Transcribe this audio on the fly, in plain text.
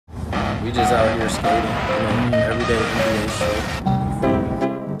We just out here skating, everyday NBA shit.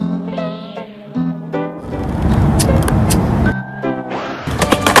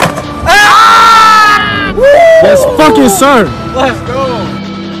 Yes, fucking sir. Let's go.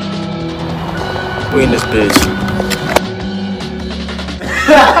 We in this bitch.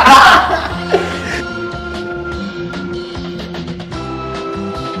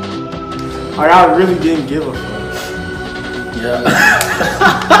 I really didn't give a fuck. Yeah.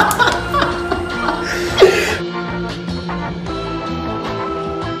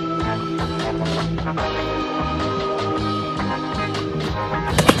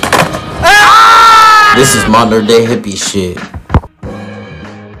 This is modern day hippie shit.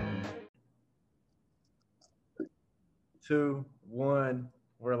 2, 1,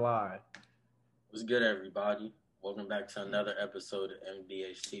 we're live. What's good, everybody? Welcome back to another episode of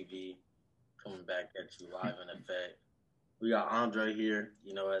MDH TV. Coming back at you live in effect. We got Andre here,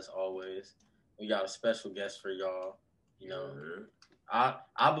 as always. We got a special guest for y'all.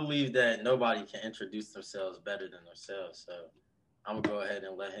 I believe that nobody can introduce themselves better than themselves, so I'm going to go ahead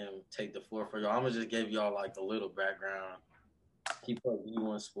and let him take the floor for y'all. I'm going to just give y'all like a little background. He played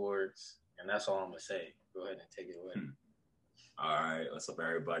D1 sports, and that's all I'm going to say. Go ahead and take it away. All right, what's up,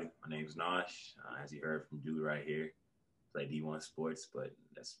 everybody? My name's Nosh. As you heard from Dude right here, play D1 sports, but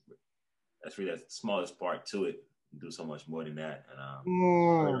that's really the smallest part to it. You do so much more than that, and I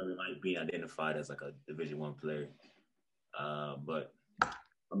really like being identified as like a Division I player. But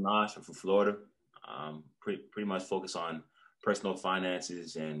I'm Nosh. I'm from Florida. Pretty much focus on personal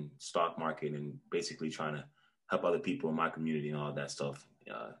finances and stock market, and basically trying to help other people in my community and all that stuff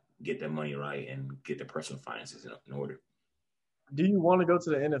get their money right and get their personal finances in order. Do you want to go to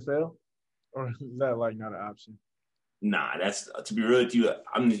the NFL, or is that like not an option? Nah, that's to be real with you.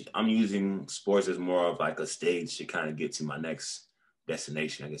 I'm using sports as more of like a stage to kind of get to my next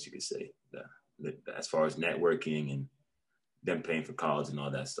destination, I guess you could say. As far as networking and them paying for college and all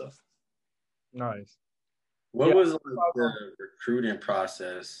that stuff. Nice. What was like the recruiting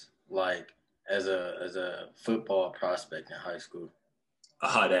process like as a football prospect in high school?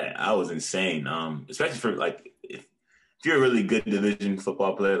 I was insane. Especially for like if you're a really good division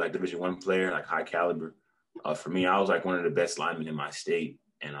football player, like Division I player, like high caliber. For me, I was like one of the best linemen in my state,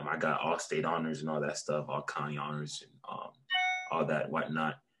 and I got all state honors and all that stuff, all county honors and all that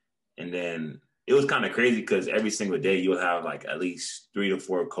whatnot. And then it was kind of crazy because every single day you'll have like at least 3 to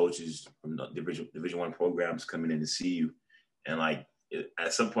 4 coaches from the Division I programs coming in to see you, and like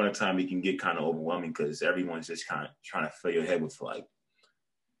at some point in time it can get kind of overwhelming because everyone's just kind of trying to fill your head with like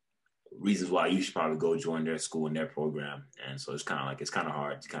reasons why you should probably go join their school and their program, and so it's kind of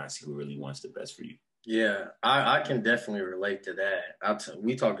hard to kind of see who really wants the best for you. Yeah, I can definitely relate to that.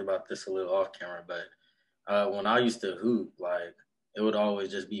 We talked about this a little off camera, but when I used to hoop, like it would always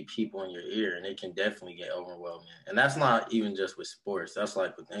just be people in your ear, and it can definitely get overwhelming. And that's not even just with sports. That's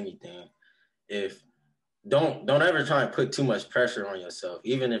like with anything. If don't ever try and put too much pressure on yourself,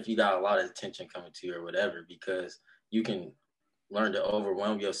 even if you got a lot of attention coming to you or whatever, because you can learn to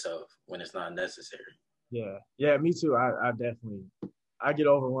overwhelm yourself when it's not necessary. Yeah, me too. I definitely get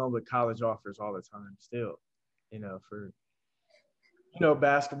overwhelmed with college offers all the time still, for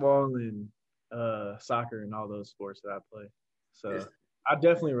basketball and soccer and all those sports that I play. So I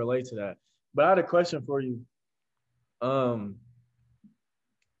definitely relate to that. But I had a question for you. Do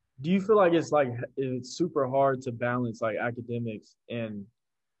you feel like it's super hard to balance like academics and,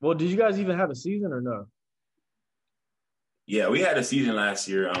 well, did you guys even have a season or no? Yeah, we had a season last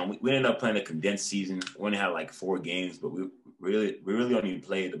year. We ended up playing a condensed season. We only had like 4 games, but we really only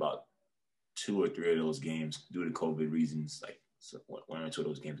played about 2 or 3 of those games due to COVID reasons. Like 1 or 2 of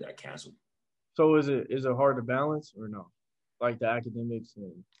those games got canceled. So is it hard to balance or no? Like the academics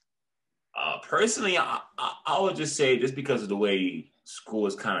and. Personally, I would just say just because of the way school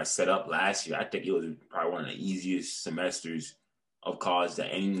was kind of set up last year, I think it was probably one of the easiest semesters of college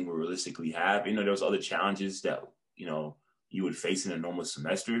that anyone would realistically have. There was other challenges that you would face in a normal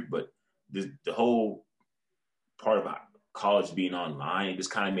semester, but the whole part about college being online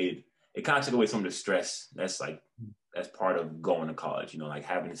just kind of took away some of the stress that's part of going to college, like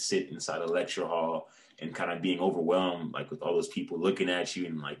having to sit inside a lecture hall and kind of being overwhelmed, like with all those people looking at you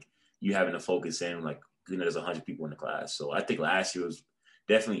and like you having to focus in, like, there's 100 people in the class. So I think last year was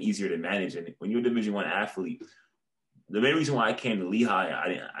definitely easier to manage. And when you're a Division I athlete, the main reason why I came to Lehigh,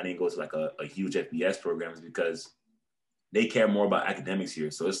 I didn't go to like a huge FBS program is because they care more about academics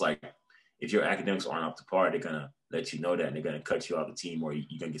here. So it's like, if your academics aren't up to par, they're going to let you know that and they're going to cut you off the team or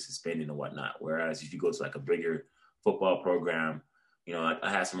you're going to get suspended and whatnot. Whereas if you go to like a bigger football program,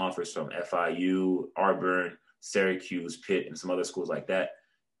 I had some offers from FIU, Auburn, Syracuse, Pitt, and some other schools like that.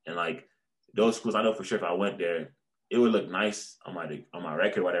 And like those schools, I know for sure if I went there, it would look nice on my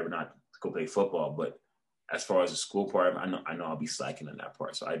record, whatever, not to go play football. But as far as the school part, I know I'll be slacking in that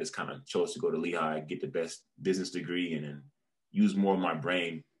part. So I just kind of chose to go to Lehigh, get the best business degree, and then use more of my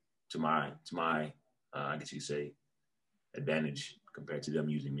brain to my I guess you could say advantage compared to them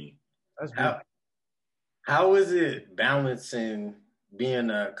using me. That's good. How is it balancing being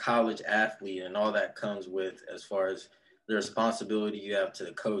a college athlete and all that comes with as far as the responsibility you have to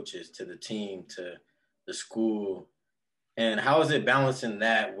the coaches, to the team, to the school? And how is it balancing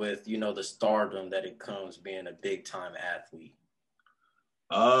that with, the stardom that it comes being a big time athlete?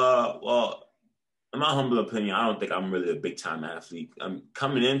 Well, in my humble opinion, I don't think I'm really a big time athlete. I'm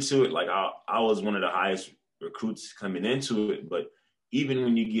coming into it, like I was one of the highest recruits coming into it, but even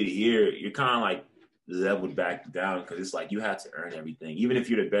when you get here, you're kind of like leveled back down because it's like you have to earn everything. Even if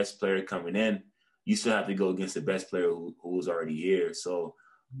you're the best player coming in, you still have to go against the best player who's already here. So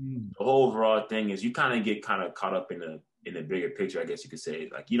the whole overall thing is you kind of get caught up in the bigger picture, I guess you could say.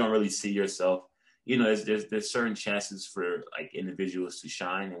 Like you don't really see yourself. There's certain chances for like individuals to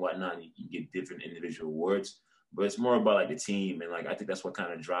shine and whatnot. And you get different individual awards, but it's more about like the team. And like I think that's what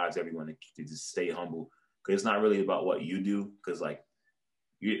kind of drives everyone to just stay humble because it's not really about what you do. Because like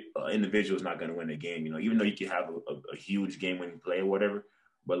individual is not going to win the game, even though you can have a huge game-winning play or whatever,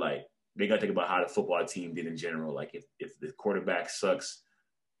 but like they got to think about how the football team did in general. Like if the quarterback sucks,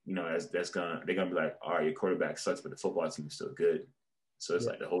 they're gonna be like, all right, your quarterback sucks, but the football team is still good. So it's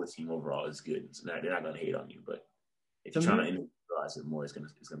like the whole team overall is good. So they're not gonna hate on you, but if you're trying to individualize it more, it's gonna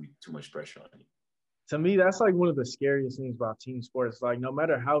be too much pressure on you. To me, that's like one of the scariest things about team sports. Like no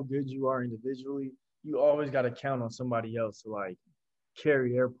matter how good you are individually, you always got to count on somebody else to like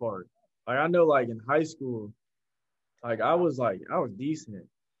carry their part. Like I know like in high school, like I was decent.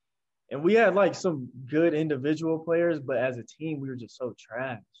 And we had like some good individual players, but as a team, we were just so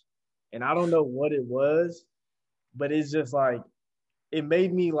trash. And I don't know what it was, but it's just like it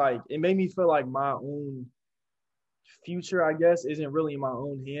made me feel like my own future, I guess, isn't really in my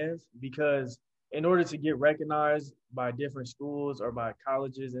own hands because in order to get recognized by different schools or by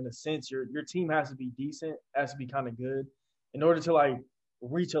colleges, in a sense, your team has to be decent, has to be kind of good. In order to like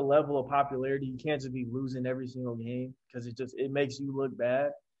reach a level of popularity, you can't just be losing every single game because it makes you look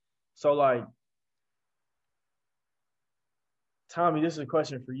bad. So like, Tommy, this is a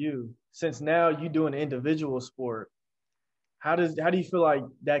question for you. Since now you do an individual sport, how do you feel like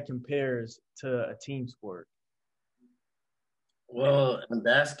that compares to a team sport? Well, in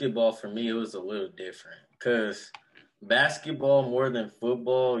basketball, for me, it was a little different because basketball, more than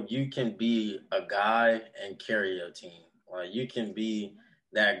football, you can be a guy and carry a team. Like, you can be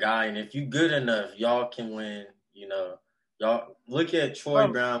that guy, and if you're good enough, y'all can win, Y'all look at Troy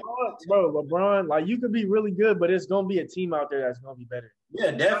Brown. Bro, LeBron, like, you could be really good, but it's going to be a team out there that's going to be better.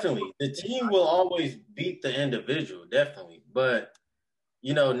 Yeah, definitely. The team will always beat the individual, definitely. But,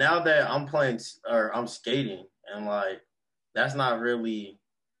 now that I'm playing or I'm skating and, like, that's not really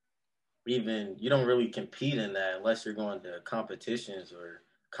even – you don't really compete in that unless you're going to competitions or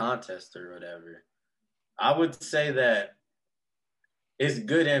contests or whatever. I would say that it's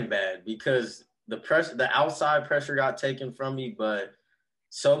good and bad because the outside pressure got taken from me, but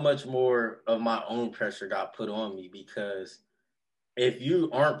so much more of my own pressure got put on me because if you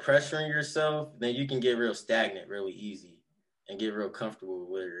aren't pressuring yourself, then you can get real stagnant really easy and get real comfortable with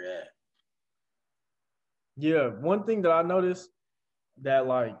where you're at. Yeah, one thing that I noticed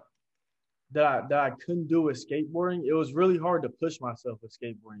that I couldn't do with skateboarding, it was really hard to push myself with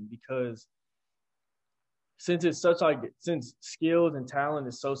skateboarding because since skills and talent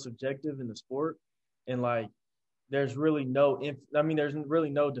is so subjective in the sport and like there's really no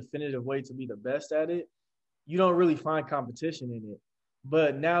definitive way to be the best at it, you don't really find competition in it.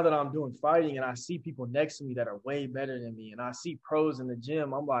 But now that I'm doing fighting and I see people next to me that are way better than me and I see pros in the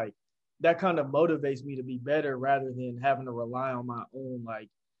gym, I'm like, that kind of motivates me to be better rather than having to rely on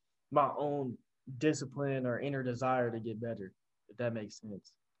my own discipline or inner desire to get better, if that makes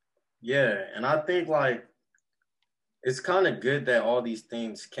sense. Yeah, and I think like it's kind of good that all these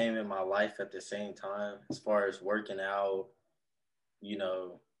things came in my life at the same time as far as working out,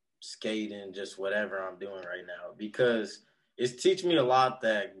 skating, just whatever I'm doing right now because it's teaching me a lot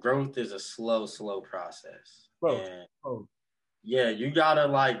that growth is a slow process. Bro, yeah, you gotta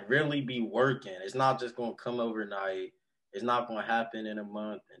like really be working. It's not just gonna come overnight. It's not gonna happen in a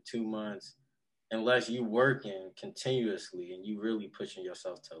month and 2 months unless you working continuously and you really pushing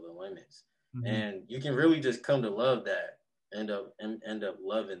yourself to the limits. Mm-hmm. And you can really just come to love that, end up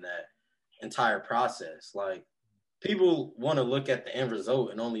loving that entire process. Like people want to look at the end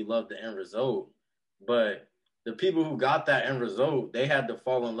result and only love the end result, but the people who got that end result, they had to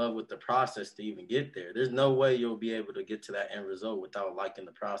fall in love with the process to even get there. There's no way you'll be able to get to that end result without liking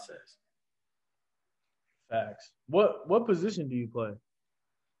the process. Facts. What position do you play?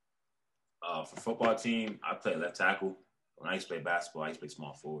 For football team, I play left tackle. When I used to play basketball, I used to play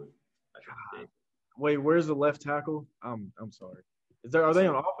small forward. Wait, where's the left tackle? I'm sorry. Are they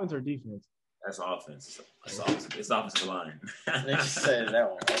on offense or defense? That's offense. It's offensive line. They just said that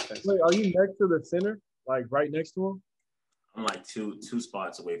one. Wait, are you next to the center? Like right next to him? I'm like two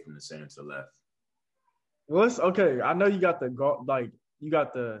spots away from the center to the left. Well, okay. I know you got you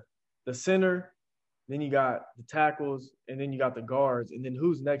got the center, then you got the tackles, and then you got the guards, and then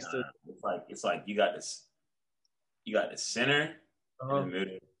who's next to? It's like you got this. You got the center in the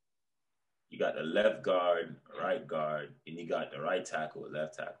middle. You got the left guard, right guard, and you got the right tackle,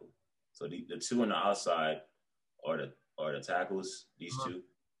 left tackle. So the two on the outside are the tackles. These two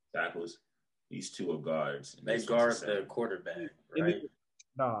tackles. These two are guards. They guard the quarterback, right?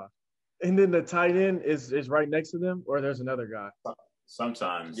 And then the tight end is right next to them, or there's another guy.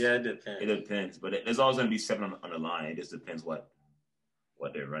 Sometimes. Yeah, it depends. It depends, but there's always going to be 7 on the line. It just depends what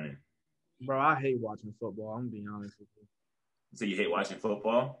they're running. Bro, I hate watching football. I'm gonna be honest with you. So you hate watching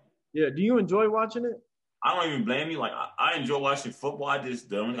football? Yeah. Do you enjoy watching it? I don't even blame you. Like I enjoy watching football.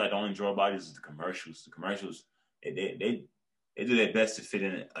 The only thing I don't enjoy about it is the commercials. The commercials, they do their best to fit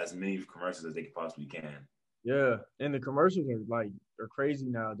in as many commercials as they possibly can. Yeah, and the commercials are crazy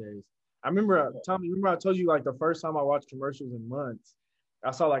nowadays. I remember, Tommy, I told you like the first time I watched commercials in months, I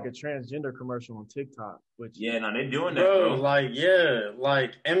saw like a transgender commercial on TikTok. Yeah, no, they're doing that, bro.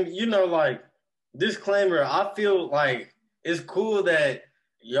 And disclaimer, I feel like it's cool that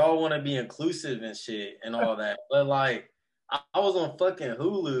y'all want to be inclusive and shit and all that, but like I was on fucking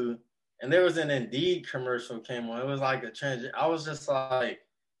Hulu and there was an Indeed commercial came on. It was like a trans. I was just like,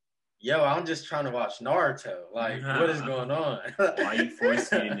 yo, I'm just trying to watch Naruto. Like, what is going on? Why are you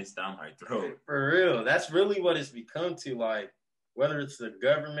forcing this down my throat? For real. That's really what it's become to. Like, whether it's the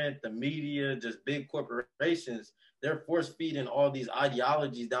government, the media, just big corporations, they're force feeding all these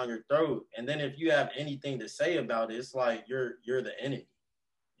ideologies down your throat. And then if you have anything to say about it, it's like you're the enemy.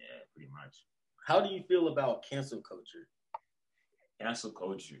 Yeah, pretty much. How do you feel about cancel culture? Cancel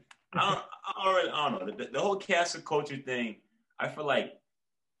culture. I don't know. The whole cancel culture thing, I feel like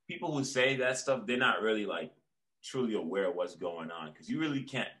people who say that stuff, they're not really like truly aware of what's going on, because you really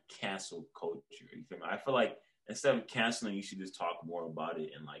can't cancel culture. You feel me? I feel like instead of canceling, you should just talk more about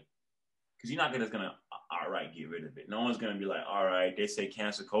it, and like, because you're not just gonna outright get rid of it. No one's gonna be like, all right, they say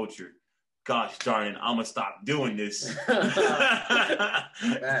cancel culture. Gosh darn it, I'm gonna stop doing this.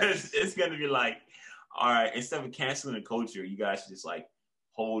 It's gonna be like, all right, instead of canceling the culture, you guys should just like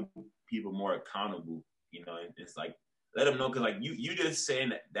hold people more accountable. You know, it's like, let them know, because like you just saying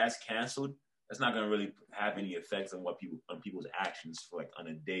that that's canceled, that's not gonna really have any effects on people's actions for like on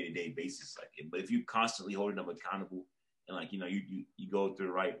a day-to-day basis. Like, but if you constantly holding them accountable and like, you know, you go through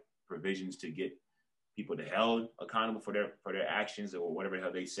the right provisions to get people to held accountable for their actions or whatever the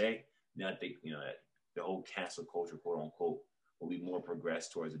hell they say, then I think, you know, that the whole cancel culture, quote unquote, will be more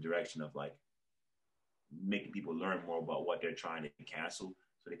progressed towards the direction of like making people learn more about what they're trying to cancel,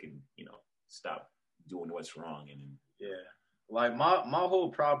 so they can, you know, stop doing what's wrong. And yeah, like my whole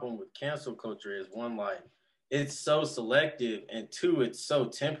problem with cancel culture is, one, like it's so selective, and two, it's so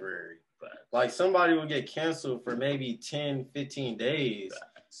temporary. Like somebody will get canceled for maybe 10, 15 days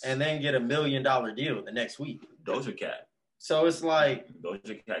and then get $1 million deal the next week. Doja Cat. So it's like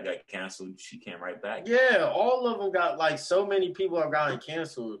Doja Cat got canceled. She came right back. Yeah, all of them got, like, so many people have gotten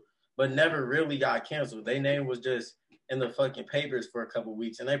canceled, but never really got canceled. Their name was just in the fucking papers for a couple of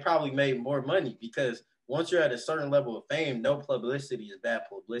weeks, and they probably made more money, because once you're at a certain level of fame, no publicity is bad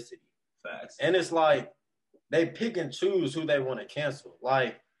publicity. Facts. And it's like they pick and choose who they want to cancel.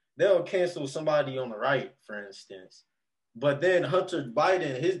 Like, they'll cancel somebody on the right, for instance, but then Hunter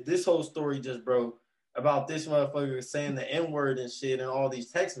Biden, this whole story just broke about this motherfucker saying the N-word and shit and all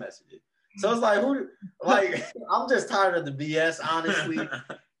these text messages. So it's like, I'm just tired of the BS, honestly.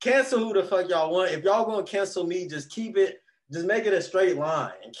 Cancel who the fuck y'all want. If y'all gonna cancel me, just make it a straight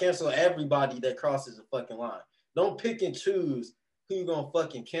line and cancel everybody that crosses the fucking line. Don't pick and choose who you gonna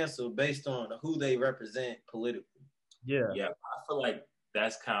fucking cancel based on who they represent politically. Yeah. Yeah, I feel like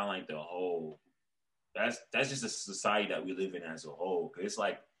that's kind of like the whole, that's just a society that we live in as a whole. Cause it's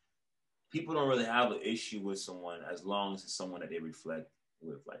like, people don't really have an issue with someone as long as it's someone that they reflect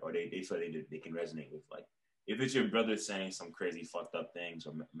with, like, or they feel they can resonate with. Like, if it's your brother saying some crazy fucked up things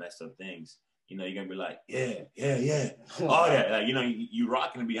or messed up things, you know, you're gonna be like, yeah, all that. Like, you know, you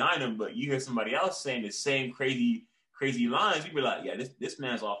rocking behind them, but you hear somebody else saying the same crazy crazy lines, you'd be like, yeah, this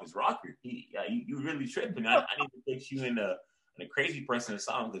man's off his rocker. You really tripping. I need to put you in a crazy person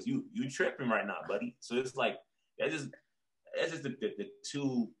song because you tripping right now, buddy. So it's like that's just the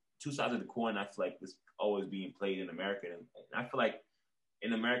two sides of the coin. I feel like it's always being played in America, and I feel like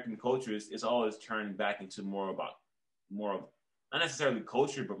in American culture, it's always turned back into more of not necessarily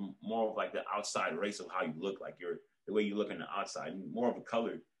culture, but more of like the outside race of how you look, like the way you look on the outside, more of a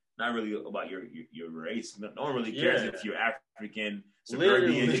color. Not really about your race. No one really cares if you're African,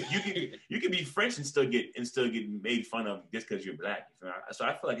 suburban. You can be French and still get made fun of just because you're black. So I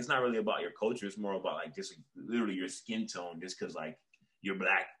feel like it's not really about your culture. It's more about like just literally your skin tone. Just because like you're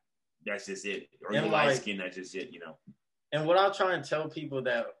black, that's just it. Or you're light skin, that's just it. And what I try and tell people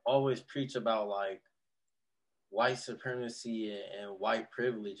that always preach about like white supremacy and white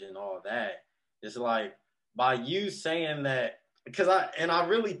privilege and all that, it's like by you saying that. Because I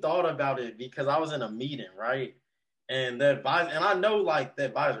really thought about it because I was in a meeting, right? And the advisor, and I know like the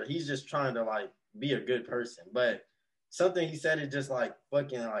advisor, he's just trying to like be a good person, but something he said, it just like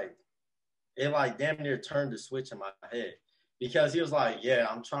fucking like, it like damn near turned the switch in my head because he was like, yeah,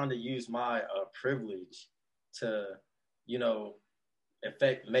 I'm trying to use my privilege to,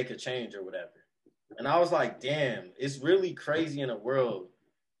 make a change or whatever. And I was like, damn, it's really crazy in a world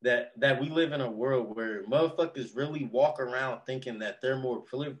that we live in a world where motherfuckers really walk around thinking that they're more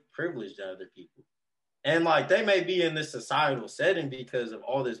privileged than other people. And like they may be in this societal setting because of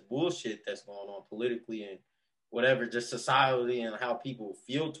all this bullshit that's going on politically and whatever, just society and how people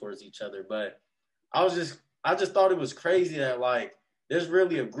feel towards each other. But I just thought it was crazy that like there's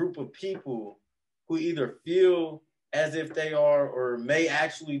really a group of people who either feel as if they are or may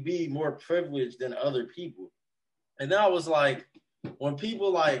actually be more privileged than other people. And then I was like, when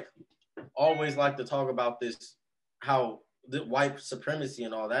people like always like to talk about this, how the white supremacy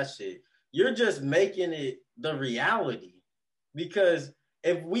and all that shit, you're just making it the reality. Because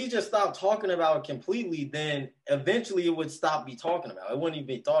if we just stop talking about it completely, then eventually it would stop be talking about. It wouldn't even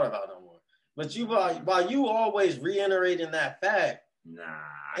be thought about no more. But by you always reiterating that fact. Nah,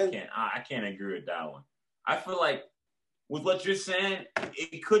 I can't agree with that one. I feel like with what you're saying,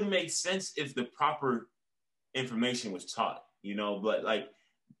 it couldn't make sense if the proper information was taught. But like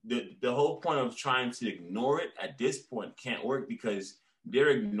the whole point of trying to ignore it at this point can't work because they're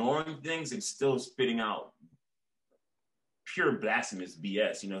ignoring things and still spitting out pure blasphemous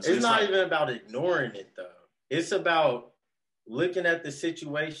BS. So it's not even about ignoring it though. It's about looking at the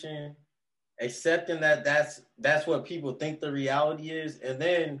situation, accepting that that's what people think the reality is, and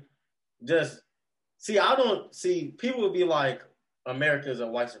then just people would be like America is a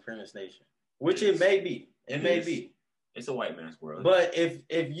white supremacist nation, which it may be. It may be. It's a white man's world. But if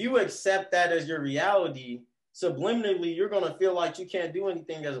you accept that as your reality, subliminally, you're going to feel like you can't do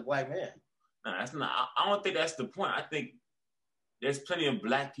anything as a black man. No, that's not. I don't think that's the point. I think there's plenty of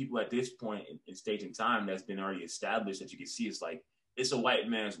black people at this point in stage in time that's been already established that you can see it's like, it's a white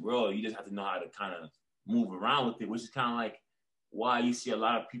man's world. You just have to know how to kind of move around with it, which is kind of like why you see a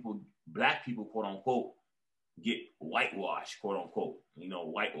lot of people, black people, quote unquote, get whitewashed, quote unquote,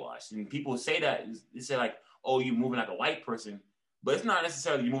 whitewashed. And people say that, they say like, oh, you're moving like a white person. But it's not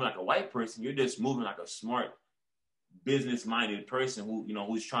necessarily you moving like a white person. You're just moving like a smart, business-minded person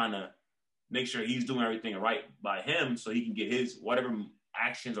who's trying to make sure he's doing everything right by him so he can get his whatever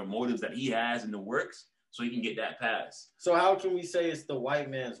actions or motives that he has in the works so he can get that passed. So how can we say it's the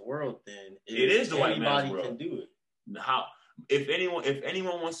white man's world then? It is the white man's world. Anybody can do it. How? If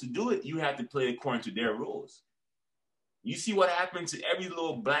anyone wants to do it, you have to play according to their rules. You see what happened to every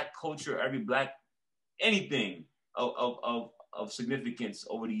little black culture, every black anything of significance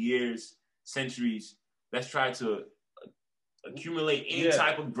over the years, centuries, that's tried to accumulate any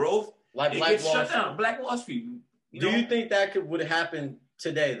type of growth. Like Black Wall Street. Black Wall Street. Do you think that would happen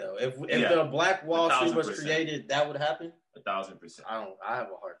today though? If the Black Wall Street was created, that would happen? 1,000%. I have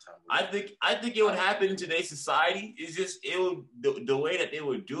a hard time with that. I think it would happen in today's society. It's just the way that they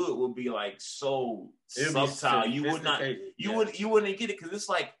would do it would be like so subtle. You wouldn't get it because it's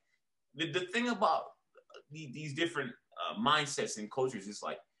like the thing about these different mindsets and cultures is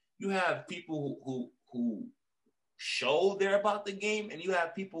like you have people who show they're about the game, and you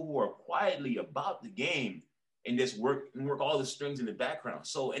have people who are quietly about the game and just work all the strings in the background.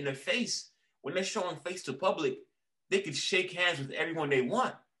 So in the face, when they're showing face to public, they could shake hands with everyone they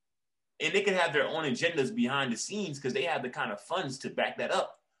want. And they could have their own agendas behind the scenes because they have the kind of funds to back that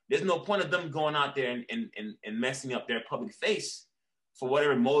up. There's no point of them going out there and messing up their public face for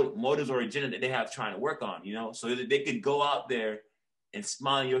whatever motives or agenda that they have trying to work on, So they could go out there and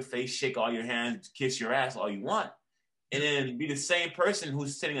smile in your face, shake all your hands, kiss your ass all you want. And then be the same person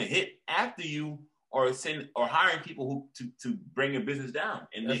who's sending a hit after you or hiring people to bring your business down.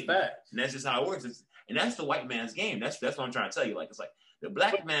 And that's just how it works. And that's the white man's game. That's what I'm trying to tell you. Like, it's like the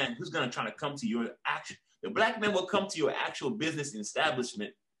black man who's gonna try to come to your action. The black man will come to your actual business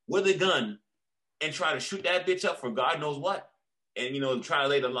establishment with a gun and try to shoot that bitch up for God knows what, and try to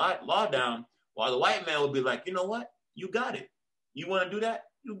lay the law down. While the white man will be like, you know what, you got it. You want to do that?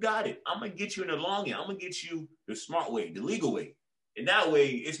 You got it. I'm gonna get you in the long end. I'm gonna get you the smart way, the legal way, and that way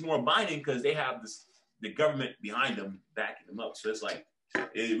it's more binding because they have the government behind them backing them up. So it's like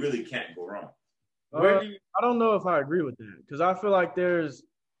it really can't go wrong. I don't know if I agree with that because I feel like there's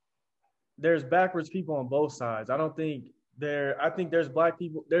backwards people on both sides. I think there's black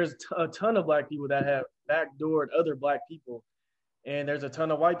people. There's a ton of black people that have backdoored other black people, and there's a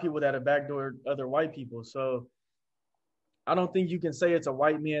ton of white people that have backdoored other white people. So I don't think you can say it's a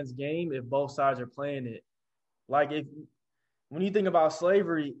white man's game if both sides are playing it. Like when you think about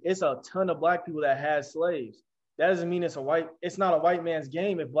slavery, it's a ton of black people that had slaves. That doesn't mean it's not a white man's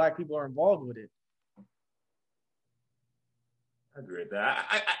game if black people are involved with it. I agree with that.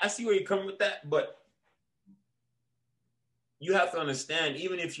 I see where you're coming with that, but you have to understand,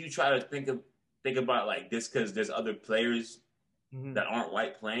 even if you try to think about like this, because there's other players that aren't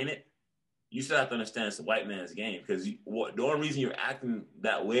white playing it, you still have to understand it's a white man's game. Because the only reason you're acting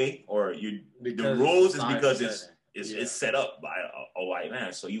that way or the rules is because it's set up by a white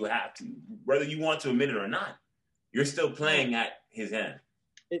man. So you have to, whether you want to admit it or not, you're still playing at his end.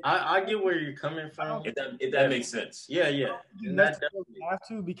 I get where you're coming from. If that makes sense. Yeah. And that's you have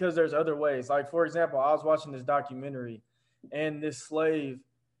to, because there's other ways. Like, for example, I was watching this documentary, and this slave,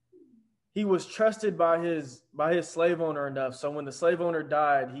 he was trusted by his slave owner enough. So when the slave owner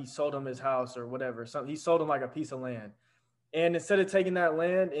died, he sold him his house or whatever. So he sold him like a piece of land. And instead of taking that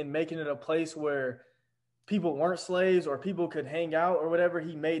land and making it a place where people weren't slaves or people could hang out or whatever,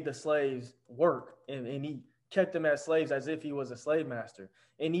 he made the slaves work, and he kept them as slaves as if he was a slave master.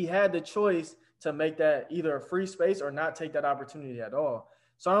 And he had the choice to make that either a free space or not take that opportunity at all.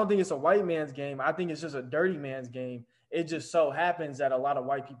 So I don't think it's a white man's game. I think it's just a dirty man's game. It just so happens that a lot of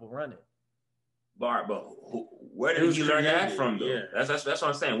white people run it. But where did he learn that from, though? Yeah. That's what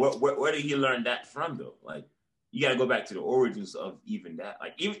I'm saying. Where did he learn that from, though? Like, you got to go back to the origins of even that.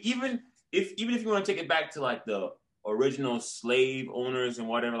 Like, even if you want to take it back to like the original slave owners and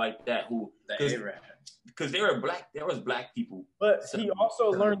whatever like that, because there was black people. But he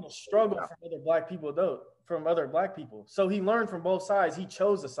also learned the struggle from other black people, though, from other black people. So he learned from both sides. He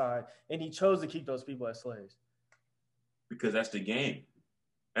chose a side, and he chose to keep those people as slaves. Because that's the game.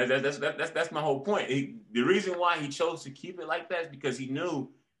 That's my whole point. The reason why he chose to keep it like that is because he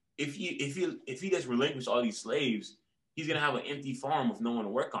knew if he just relinquished all these slaves, he's gonna have an empty farm with no one to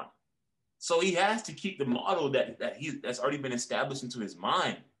work on. So he has to keep the model that's already been established into his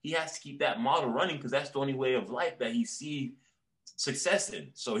mind. He has to keep that model running because that's the only way of life that he sees success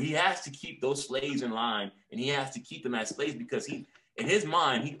in. So he has to keep those slaves in line, and he has to keep them as slaves because in his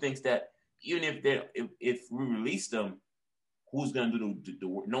mind, he thinks that even if we release them, who's going to do the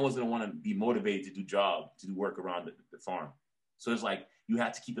work? No one's going to want to be motivated to do work around the farm. So it's like you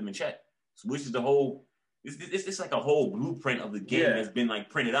have to keep them in check, which is the whole. It's like a whole blueprint of the game that's been like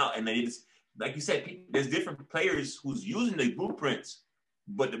printed out, and then it's like you said, there's different players who's using the blueprints,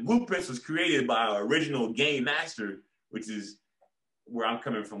 but the blueprints was created by our original game master, which is where I'm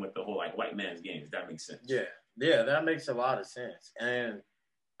coming from with the whole like white man's game. If that makes sense. Yeah, that makes a lot of sense, and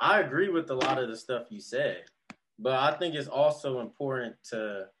I agree with a lot of the stuff you said. But I think it's also important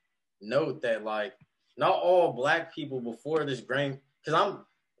to note that, like, not all black people before this game, because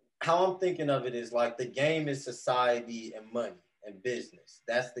how I'm thinking of it is like the game is society and money and business.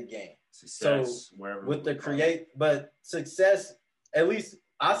 That's the game. Success, so with the but success, at least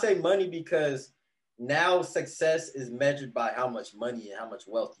I say money because now success is measured by how much money and how much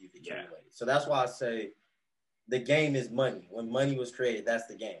wealth you've accumulated. So that's why I say the game is money. When money was created, that's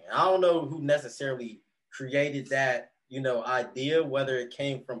the game. And I don't know who necessarily created that, idea, whether it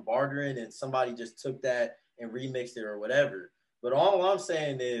came from bartering and somebody just took that and remixed it or whatever. But all I'm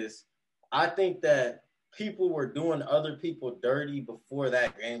saying is, I think that people were doing other people dirty before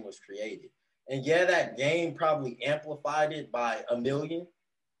that game was created. And yeah, that game probably amplified it by a million,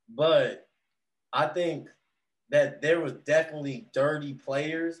 but I think that there was definitely dirty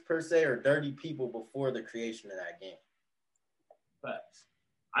players per se or dirty people before the creation of that game. Facts.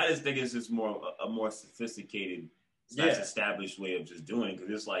 I just think it's just a more sophisticated, established way of just doing it.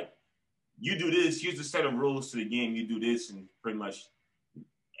 Because it's like, you do this, here's a set of rules to the game, you do this, and pretty much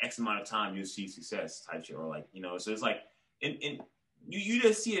X amount of time you'll see success type shit. Or like, so it's like, and you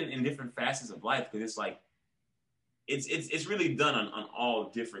just see it in different facets of life. Because it's like, it's really done on all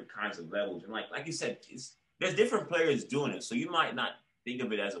different kinds of levels. And like you said, there's different players doing it. So you might not think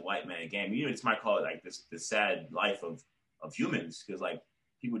of it as a white man game. You just might call it like the sad life of humans, because like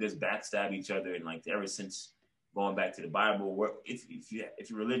people just backstab each other, and like ever since going back to the Bible, where if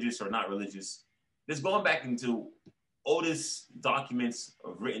you're religious or not religious, just going back into oldest documents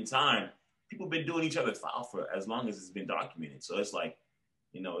of written time, people have been doing each other foul for as long as it's been documented. So it's like,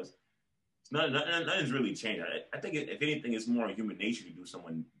 it's nothing's really changed. I think if anything, it's more human nature to do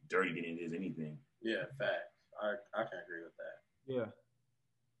someone dirty than it is anything. Yeah, facts. I can agree with that. Yeah.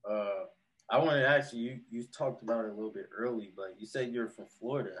 I wanted to ask you. You talked about it a little bit early, but you said you're from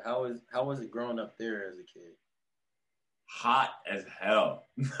Florida. How was it growing up there as a kid? Hot as hell.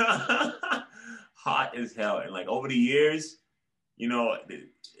 Hot as hell. And like over the years, I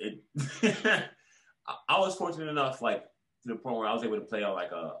was fortunate enough, like to the point where I was able to play on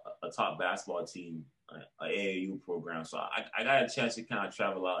like a top basketball team, an AAU program. So I got a chance to kind of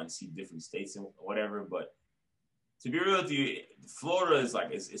travel out and see different states and whatever. But to be real with you, Florida is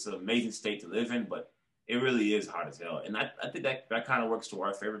like, it's an amazing state to live in, but it really is hot as hell. And I think that kind of works to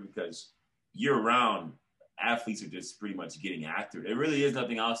our favor, because year round, athletes are just pretty much getting after it. There really is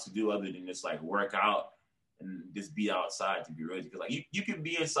nothing else to do other than just like work out and just be outside, to be real. Because like you can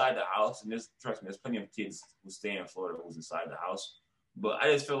be inside the house, and trust me, there's plenty of kids who stay in Florida who's inside the house. But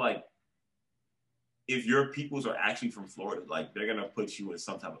I just feel like if your peoples are actually from Florida, like they're gonna put you in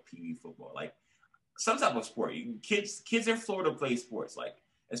some type of PV football, like some type of sport. Kids in Florida play sports, like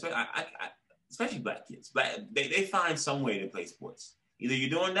especially black kids. They find some way to play sports. Either you're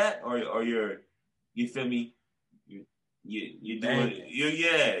doing that or you feel me? You're doing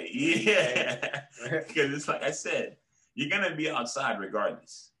it. Yeah. Because it's like I said, you're gonna be outside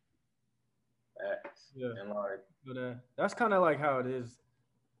regardless. Yeah. And like, but that's kind of like how it is.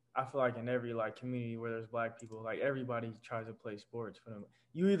 I feel like in every like community where there's black people, like everybody tries to play sports for them.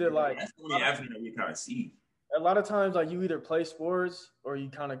 You either like that's the only avenue that we kind of see. A lot of times, like you either play sports or you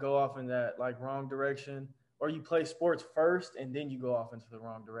kind of go off in that like wrong direction, or you play sports first and then you go off into the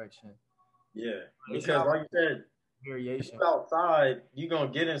wrong direction. Yeah, because like you said, variation. You outside, you're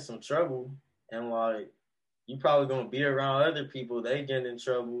gonna get in some trouble, and like you probably gonna be around other people. They get in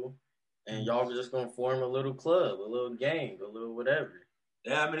trouble, and y'all are just gonna form a little club, a little gang, a little whatever.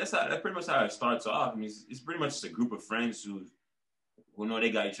 Yeah, I mean that's pretty much how it starts off. I mean, it's pretty much just a group of friends who know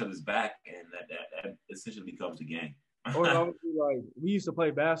they got each other's back, and that essentially becomes a gang. Or like we used to play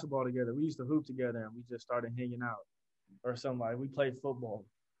basketball together, we used to hoop together, and we just started hanging out, or something like we played football.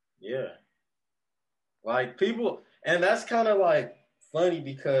 Yeah, like people, and that's kind of like funny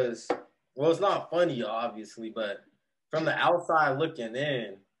because, well, it's not funny obviously, but from the outside looking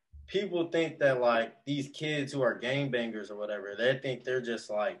in, people think that like these kids who are gangbangers or whatever, they think they're just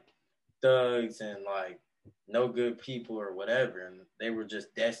like thugs and like no good people or whatever, and they were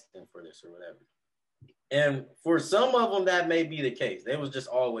just destined for this or whatever. And for some of them, that may be the case. They was just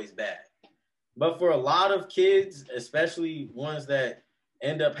always bad. But for a lot of kids, especially ones that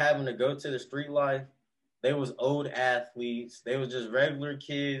end up having to go to the street life, they was old athletes. They was just regular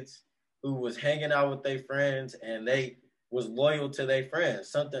kids who was hanging out with their friends, and they was loyal to their friends.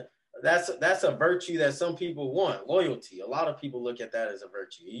 Something that's a virtue that some people want, loyalty. A lot of people look at that as a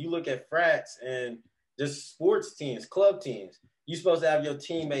virtue. You look at frats and just sports teams, club teams, you're supposed to have your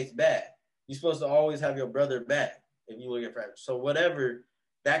teammates back. You're supposed to always have your brother back if you look at frats. So whatever,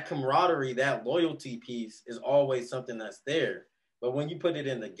 that camaraderie, that loyalty piece is always something that's there. But when you put it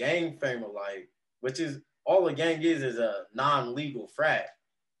in the gang frame of life, which is all a gang is a non-legal frat,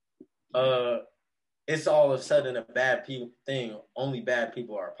 it's all of a sudden a bad thing. Only bad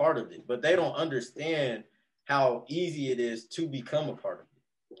people are a part of it. But they don't understand how easy it is to become a part of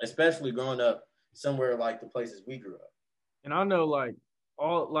it, especially growing up somewhere like the places we grew up. And I know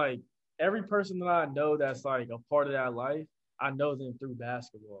every person that I know that's like a part of that life, I know them through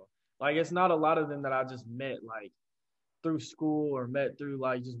basketball. Like it's not a lot of them that I just met like through school or met through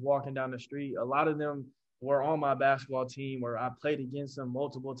like just walking down the street. A lot of them were on my basketball team, or I played against them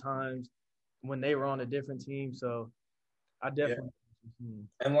multiple times when they were on a different team. So I definitely.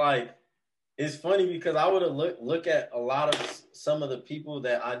 Yeah. And like, it's funny because I would have look at a lot of some of the people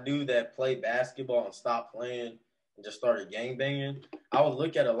that I knew that played basketball and stopped playing and just started gangbanging. I would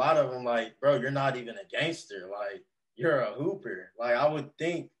look at a lot of them like, bro, you're not even a gangster. Like, you're a hooper. Like, I would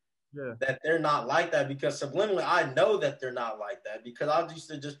think that they're not like that, because subliminally I know that they're not like that, because I used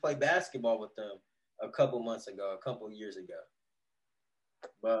to just play basketball with them a couple years ago.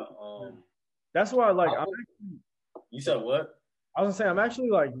 But that's why you said what? I was gonna say I'm actually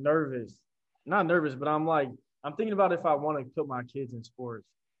like nervous. Not nervous, but I'm thinking about if I want to put my kids in sports.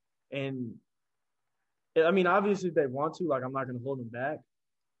 And I mean, obviously if they want to, like I'm not going to hold them back,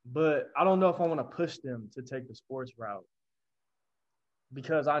 but I don't know if I want to push them to take the sports route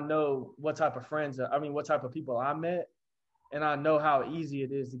because I know what type of what type of people I met, and I know how easy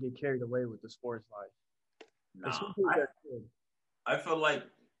it is to get carried away with the sports life. Nah, Especially if they're good. I feel like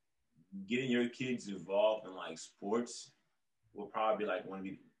getting your kids involved in like sports will probably like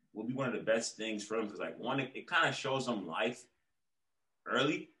will be one of the best things for them because like one it kind of shows them life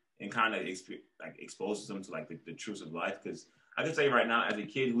early and kind of like exposes them to like the truths of life. Because I can tell you right now, as a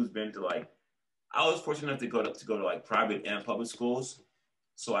kid who's been to like, I was fortunate enough to go to like private and public schools,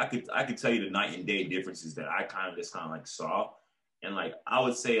 so I could tell you the night and day differences that I kind of like saw, and like I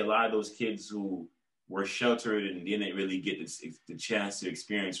would say a lot of those kids who were sheltered and didn't really get the chance to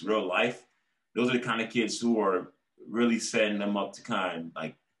experience real life, those are the kind of kids who are really setting them up to kind of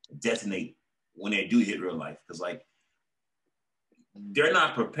like detonate when they do hit real life because like they're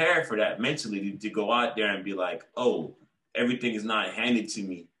not prepared for that mentally to go out there and be like, oh, everything is not handed to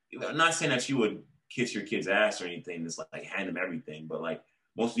me. I'm not saying that you would kiss your kid's ass or anything, just like hand them everything, but like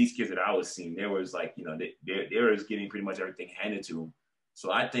most of these kids that I was seeing, there was like, you know, they were just getting pretty much everything handed to them.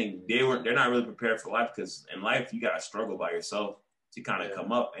 So I think they're not really prepared for life because in life you gotta struggle by yourself to kind of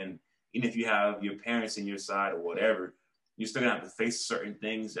come up. And even if you have your parents in your side or whatever, you're still gonna have to face certain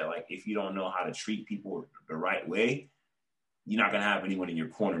things that like if you don't know how to treat people the right way, you're not going to have anyone in your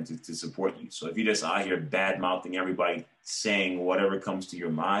corner to support you. So if you're just out here bad mouthing everybody, saying whatever comes to your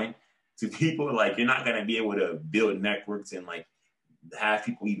mind to people, like you're not going to be able to build networks and like have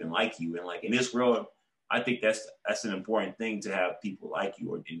people even like you. And like in this world, I think that's an important thing to have people like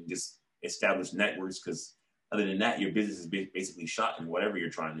you or and just establish networks because other than that, your business is basically shot in whatever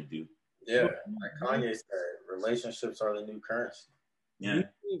you're trying to do. Yeah, like Kanye said, relationships are the new currency. Yeah. Do you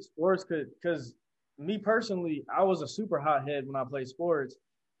think sports because me personally, I was a super hothead when I played sports,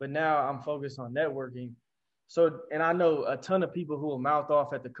 but now I'm focused on networking. So, and I know a ton of people who will mouth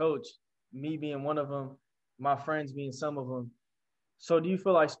off at the coach, me being one of them, my friends being some of them. So, do you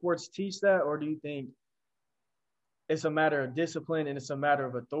feel like sports teach that, or do you think it's a matter of discipline and it's a matter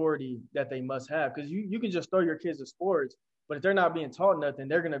of authority that they must have? Because you can just throw your kids to sports, but if they're not being taught nothing,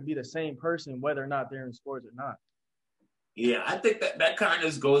 they're going to be the same person whether or not they're in sports or not. Yeah, I think that kind of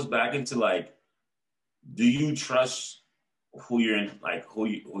just goes back into like, do you trust who you're in, like who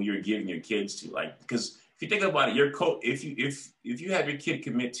you're giving your kids to? Like, because if you think about it, your coach, if you have your kid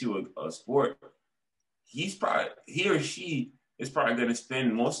commit to a sport, he or she is probably going to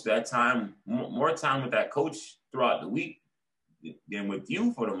spend most of that time, more time with that coach throughout the week than with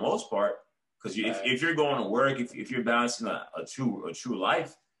you for the most part. Because if you're going to work, if you're balancing a true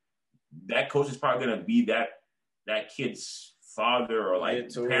life, that coach is probably going to be that kid's father or like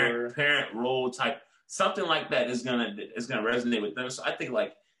parent role type. Something like that is gonna resonate with them. So I think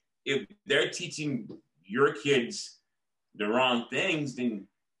like if they're teaching your kids the wrong things, then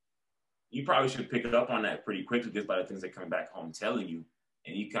you probably should pick it up on that pretty quickly just by the things they're coming back home telling you.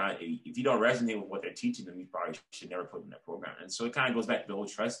 And you kind of, if you don't resonate with what they're teaching them, you probably should never put them in that program. And so it kind of goes back to the whole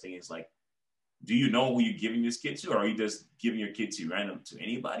trust thing. It's like, do you know who you're giving this kid to, or are you just giving your kid to random to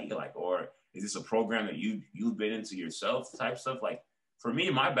anybody? Like, or is this a program that you've been into yourself type stuff? Like for me,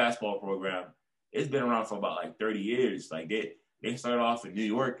 my basketball program, it's been around for about like 30 years. Like they started off in New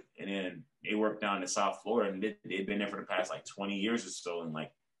York and then they worked down in South Florida and they've been there for the past like 20 years or so. And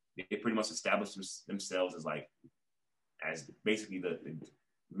like they pretty much established themselves as basically the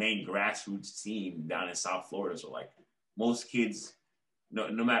main grassroots team down in South Florida. So like most kids, no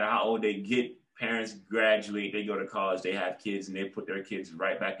matter how old they get, parents graduate, they go to college, they have kids, and they put their kids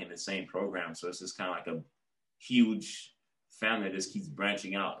right back in the same program. So it's just kind of like a huge family that just keeps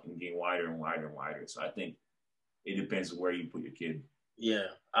branching out and getting wider and wider and wider. So I think it depends on where you put your kid. Yeah,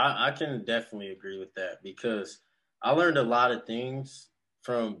 I can definitely agree with that because I learned a lot of things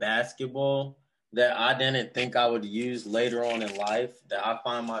from basketball that I didn't think I would use later on in life that I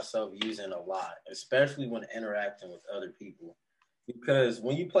find myself using a lot, especially when interacting with other people. Because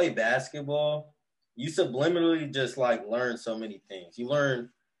when you play basketball, you subliminally just like learn so many things. You learn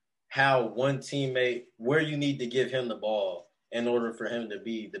how one teammate, where you need to give him the ball in order for him to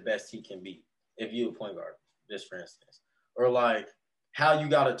be the best he can be. If you're a point guard, just for instance, or like how you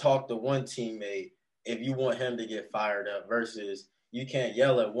got to talk to one teammate if you want him to get fired up versus you can't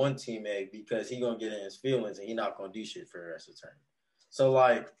yell at one teammate because he gonna get in his feelings and he not gonna do shit for the rest of the tournament. So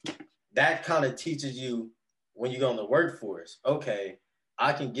like that kind of teaches you when you go in the workforce. Okay,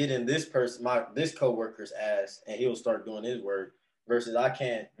 I can get in this this coworker's ass and he'll start doing his work versus I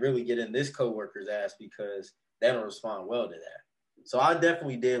can't really get in this coworker's ass because they don't respond well to that. So I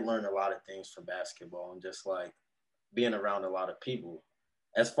definitely did learn a lot of things from basketball and just like being around a lot of people.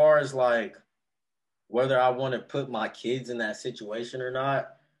 As far as like whether I want to put my kids in that situation or not,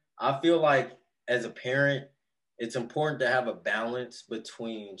 I feel like as a parent, it's important to have a balance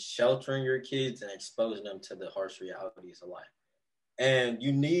between sheltering your kids and exposing them to the harsh realities of life. And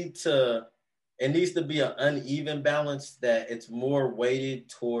it needs to be an uneven balance that it's more weighted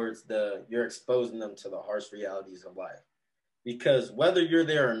towards you're exposing them to the harsh realities of life. Because whether you're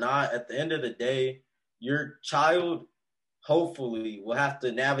there or not, at the end of the day, your child hopefully will have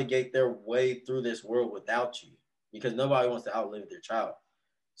to navigate their way through this world without you, because nobody wants to outlive their child.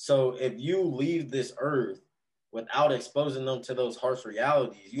 So if you leave this earth without exposing them to those harsh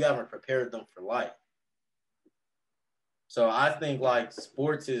realities, you haven't prepared them for life. So I think like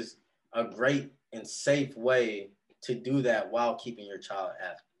sports is a great and safe way to do that while keeping your child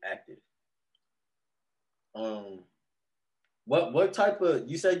active. What type of,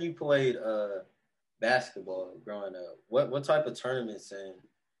 you said you played basketball growing up. What type of tournaments and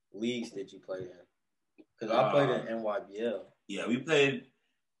leagues did you play in? Because I played in NYBL. Yeah,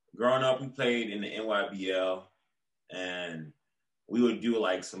 growing up, we played in the NYBL, and we would do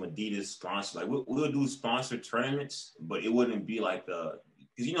like some Adidas sponsor. Like we would do sponsored tournaments, but it wouldn't be like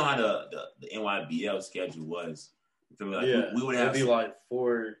because you know how the NYBL schedule was. Like we would have it'd be like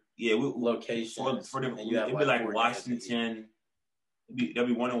four locations. It'd be like Washington. There'll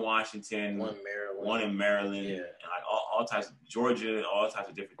be one in Washington, one in Maryland, and like all types of Georgia, all types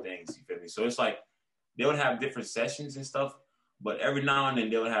of different things. You feel me? So it's like they would have different sessions and stuff, but every now and then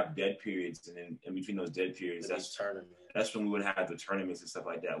they would have dead periods, and then in between those dead periods, that's when we would have the tournaments and stuff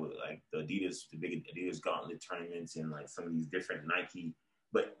like that with like the big Adidas Gauntlet tournaments and like some of these different Nike.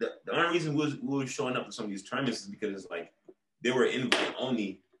 But the only reason we were showing up to some of these tournaments is because like they were invite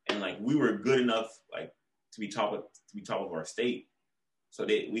only, and like we were good enough like to be top of our state. So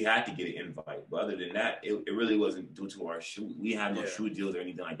we had to get an invite. But other than that, it really wasn't due to our shoe. We had no shoe deals or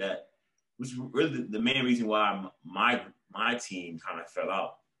anything like that. Which is really the main reason why my team kind of fell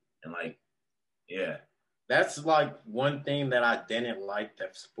out. And like, yeah. That's like one thing that I didn't like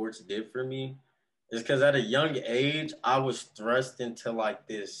that sports did for me. Is because at a young age, I was thrust into like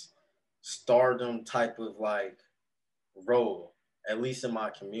this stardom type of like role, at least in my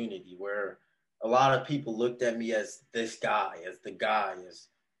community, where a lot of people looked at me as this guy, as the guy, as,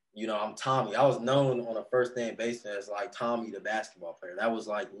 you know, I'm Tommy. I was known on a first name basis as like Tommy, the basketball player. That was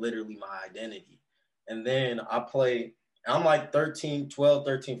like literally my identity. And then I'm like 13,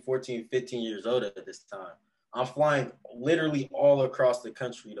 14, 15 years old at this time. I'm flying literally all across the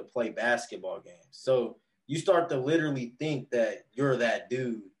country to play basketball games. So you start to literally think that you're that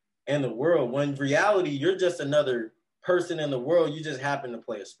dude in the world, when in reality, you're just another person in the world. You just happen to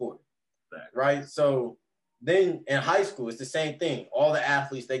play a sport. Right? So then in high school, it's the same thing. All the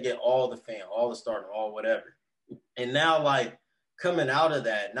athletes, they get all the fame, all the stardom, all whatever. And now, like, coming out of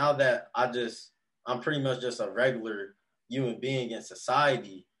that, now that I'm pretty much just a regular human being in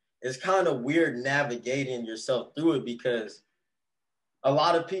society, it's kind of weird navigating yourself through it, because a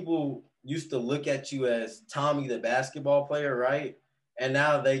lot of people used to look at you as Tommy, the basketball player, right? And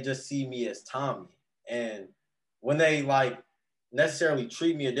now they just see me as Tommy. And when they, like, necessarily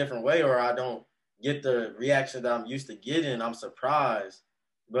treat me a different way, or I don't get the reaction that I'm used to getting, I'm surprised.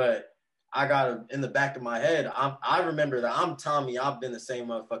 But I got in the back of my head, I remember that I'm Tommy. I've been the same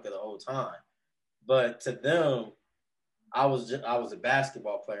motherfucker the whole time. But to them, I was a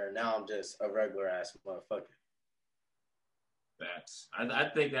basketball player. Now I'm just a regular ass motherfucker. I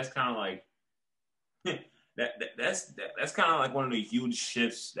think that's kind of like that's kind of like one of the huge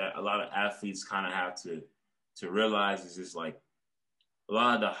shifts that a lot of athletes kind of have to realize, is just like a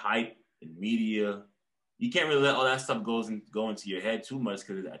lot of the hype and media. You can't really let all that stuff go into your head too much,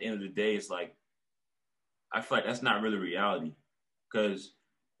 because at the end of the day, it's like, I feel like that's not really reality. Because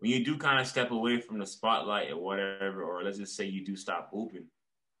when you do kind of step away from the spotlight or whatever, or let's just say you do stop hooping,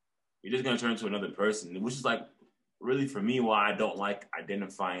 you're just going to turn into another person, which is like really for me why I don't like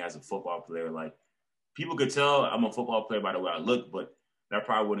identifying as a football player. Like, people could tell I'm a football player by the way I look, but that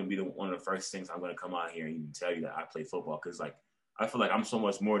probably wouldn't be one of the first things I'm going to come out here and even tell you that I play football. Because like, I feel like I'm so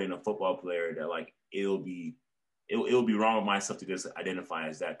much more than a football player that like it'll be wrong of myself to just identify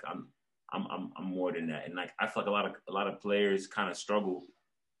as that. I'm more than that. And like, I feel like a lot of players kind of struggle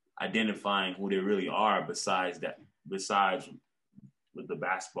identifying who they really are besides with the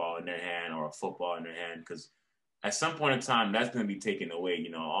basketball in their hand or a football in their hand. Because at some point in time, that's going to be taken away.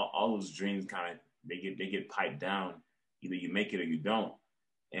 You know, all those dreams kind of, they get piped down. Either you make it or you don't.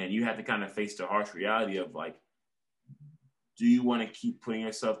 And you have to kind of face the harsh reality of like, do you want to keep putting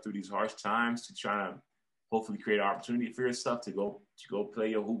yourself through these harsh times to try to hopefully create an opportunity for yourself to go play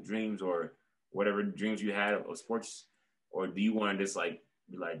your hoop dreams or whatever dreams you had of sports? Or do you want to just like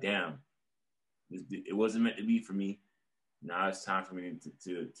be like, damn, It wasn't meant to be for me. Now it's time for me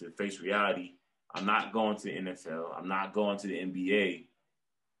to face reality. I'm not going to the NFL. I'm not going to the NBA.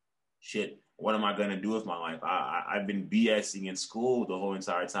 Shit, what am I going to do with my life? I've been BSing in school the whole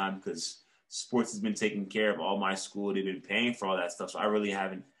entire time because sports has been taking care of all my school. They've been paying for all that stuff. So I really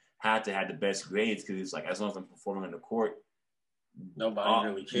haven't had to have the best grades because it's like as long as I'm performing on the court, nobody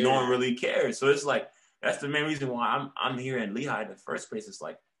really cares. No one really cares. So it's like that's the main reason why I'm here in Lehigh in the first place. It's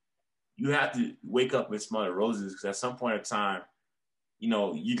like you have to wake up and smell the roses because at some point in time,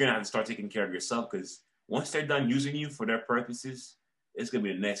 you're gonna have to start taking care of yourself because once they're done using you for their purposes, it's gonna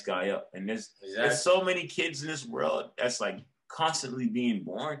be the next guy up. And there's so many kids in this world that's like constantly being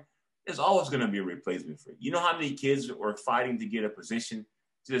born. There's always gonna be a replacement for you. You know how many kids are fighting to get a position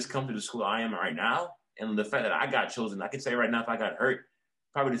to just come to the school I am right now? And the fact that I got chosen, I can say right now, if I got hurt,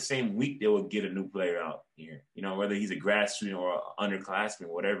 probably the same week they would get a new player out here. Whether he's a grad student or an underclassman,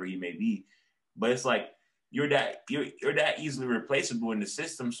 whatever he may be. But it's like you're that easily replaceable in the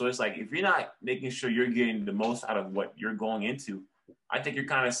system. So it's like if you're not making sure you're getting the most out of what you're going into, I think you're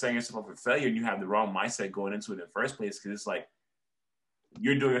kind of setting yourself up for failure, and you have the wrong mindset going into it in the first place because it's like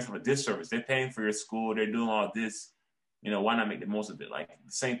you're doing yourself a disservice. They're paying for your school. They're doing all this. Why not make the most of it? Like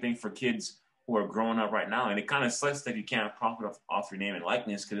the same thing for kids who are growing up right now. And it kind of sucks that you can't profit off your name and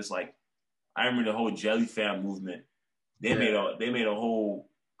likeness because it's like I remember the whole Jelly Fam movement. They made a whole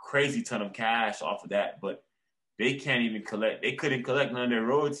crazy ton of cash off of that, but they can't even collect. They couldn't collect none of their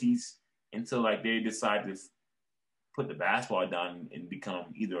royalties until like they decided to put the basketball down and become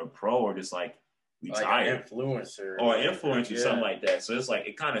either a pro or just like retire, like influencer something like that. So it's like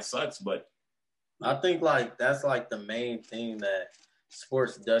it kind of sucks, but I think like that's like the main thing that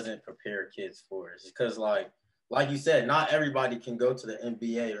sports doesn't prepare kids for is because like you said, not everybody can go to the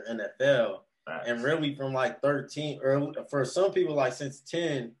NBA or NFL. Facts. And really from like 13 or for some people like since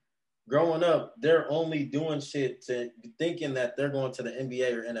 10 growing up, they're only doing shit to thinking that they're going to the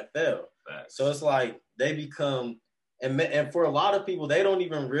NBA or NFL. Facts. So it's like they become and for a lot of people, they don't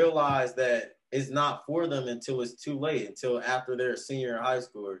even realize that it's not for them until it's too late, until after they're a senior in high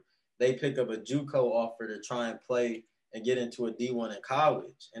school. Or they pick up a JUCO offer to try and play and get into a D1 in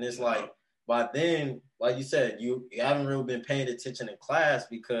college. And it's like, by then, like you said, you haven't really been paying attention in class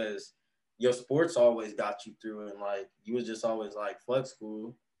because your sports always got you through. And like, you was just always like, fuck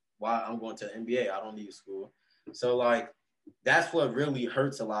school. Why? I'm going to the NBA. I don't need school. So like, that's what really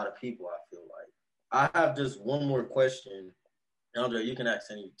hurts a lot of people, I feel like. I have just one more question. Andre, you can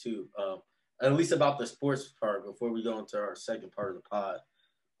ask any too. At least about the sports part before we go into our second part of the pod.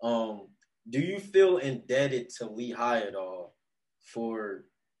 Do you feel indebted to Lehigh at all for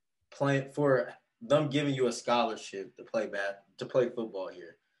them giving you a scholarship to play football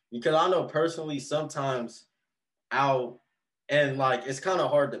here? Because I know personally sometimes it's kind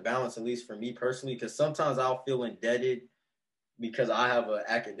of hard to balance, at least for me personally, because sometimes I'll feel indebted because I have an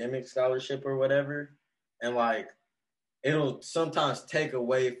academic scholarship or whatever, and like it'll sometimes take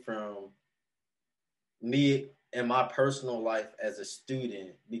away from me in my personal life as a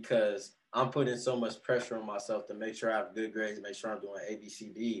student because I'm putting so much pressure on myself to make sure I have good grades, make sure I'm doing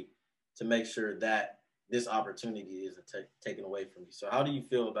ABCD, to make sure that this opportunity isn't taken away from me. So how do you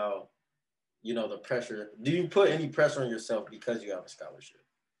feel about, the pressure? Do you put any pressure on yourself because you have a scholarship?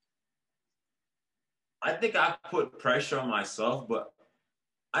 I think I put pressure on myself, but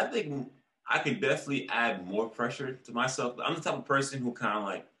I think I could definitely add more pressure to myself. I'm the type of person who kind of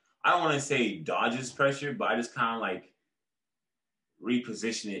like, I don't want to say dodges pressure, but I just kind of like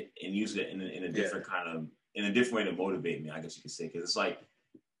reposition it and use it in a different in a different way to motivate me, I guess you could say. Because it's like,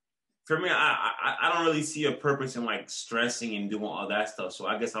 for me, I don't really see a purpose in like stressing and doing all that stuff. So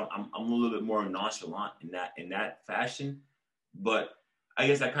I guess I'm a little bit more nonchalant in that fashion. But I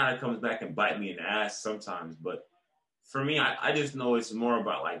guess that kind of comes back and bite me in the ass sometimes. But for me, I just know it's more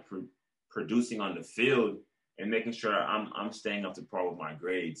about like producing on the field and making sure I'm staying up to par with my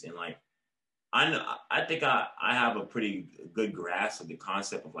grades. And like, I think I have a pretty good grasp of the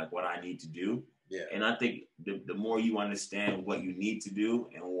concept of like what I need to do. Yeah. And I think the more you understand what you need to do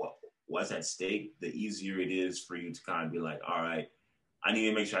and what's at stake, the easier it is for you to kind of be like, all right, I need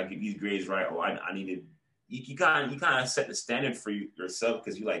to make sure I get these grades right, or I need to. You kind of set the standard for yourself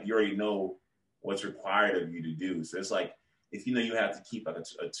because you already know what's required of you to do. So it's like if you have to keep like a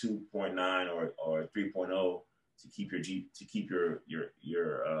 2.9 or a 3.0 to keep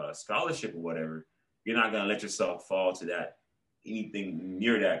your scholarship or whatever, you're not gonna let yourself fall to that anything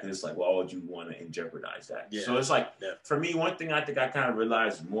near that because it's like, why would you want to jeopardize that? Yeah. So it's like for me, one thing I think I kind of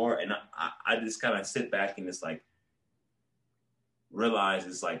realized more, and I just kind of sit back and just like realize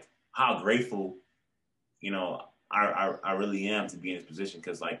it's like how grateful I really am to be in this position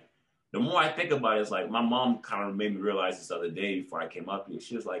because like the more I think about it, it's like my mom kind of made me realize this other day before I came up here.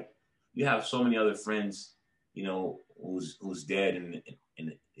 She was like, "You have so many other friends, you know, who's dead in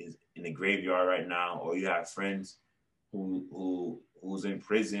the graveyard right now, or you have friends who's in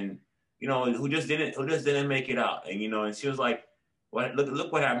prison, you know, who just didn't make it out." And you know, and she was like, "What?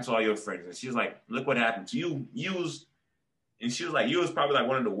 Look what happened to all your friends." And she was like, "Look what happened to you. And she was like, you was probably like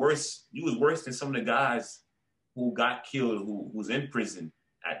one of the worst. You was worse than some of the guys who got killed, who was in prison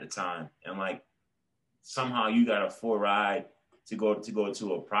at the time. And like somehow you got a full ride to go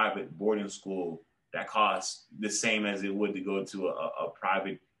to a private boarding school that costs the same as it would to go to a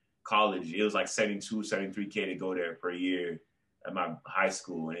private college. It was like 73K to go there per year at my high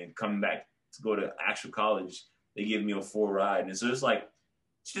school, and then coming back to go to actual college, they give me a full ride. And so it's like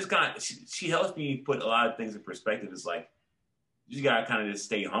she just kind of she helps me put a lot of things in perspective. It's like you just gotta kind of just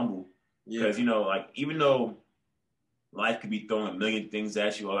stay humble because you know, like even though life could be throwing a million things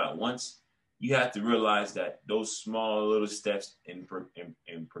at you all at once, you have to realize that those small little steps and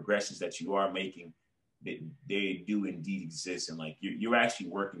progressions that you are making, they do indeed exist, and like you're actually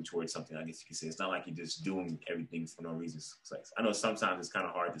working towards something. I guess you could say it's not like you're just doing everything for no reason. It's like, I know sometimes it's kind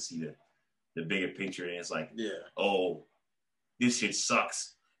of hard to see the bigger picture, and it's like, oh, this shit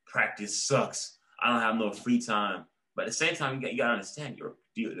sucks. Practice sucks. I don't have no free time. But at the same time, you gotta understand you're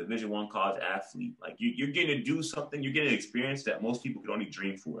a Division I college athlete. Like you're getting to do something. You're getting an experience that most people could only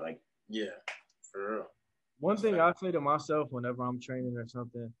dream for. Like for real. One thing I say to myself whenever I'm training or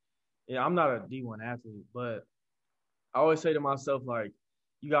something, I'm not a D1 athlete, but I always say to myself, like,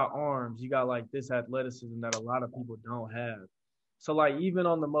 you got arms, you got like this athleticism that a lot of people don't have. So like even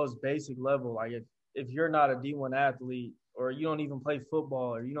on the most basic level, like if you're not a D1 athlete or you don't even play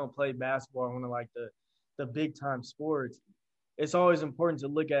football or you don't play basketball or one of like the big time sports, it's always important to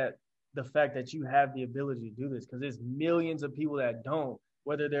look at the fact that you have the ability to do this because there's millions of people that don't,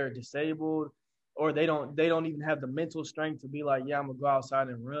 whether they're disabled or they don't even have the mental strength to be like, yeah, I'm gonna go outside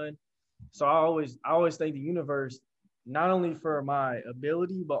and run. So I always thank the universe not only for my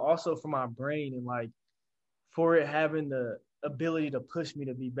ability but also for my brain and like for it having the ability to push me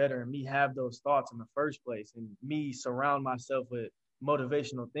to be better and me have those thoughts in the first place and me surround myself with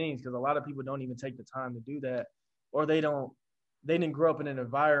motivational things because a lot of people don't even take the time to do that or they didn't grow up in an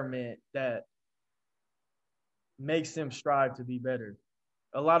environment that makes them strive to be better.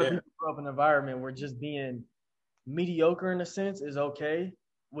 A lot of people grow up in an environment where just being mediocre in a sense is okay,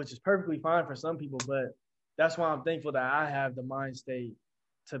 which is perfectly fine for some people, but that's why I'm thankful that I have the mind state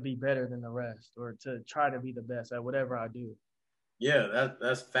to be better than the rest or to try to be the best at whatever I do. Yeah,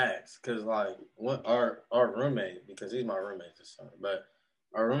 that's facts. Cause like our roommate, because he's my roommate this summer, but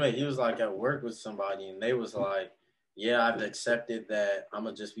our roommate, he was like at work with somebody, and they was like, "Yeah, I've accepted that I'm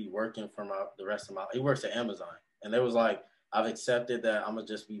gonna just be working for the rest of my." He works at Amazon, and they was like, "I've accepted that I'm gonna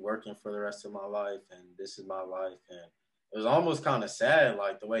just be working for the rest of my life, and this is my life." And it was almost kind of sad,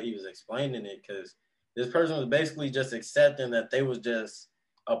 like the way he was explaining it, because this person was basically just accepting that they was just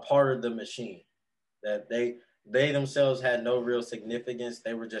a part of the machine, that they themselves had no real significance.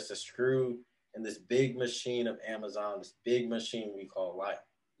 They were just a screw in this big machine of Amazon, this big machine we call life.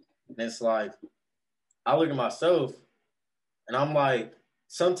 And it's like, I look at myself and I'm like,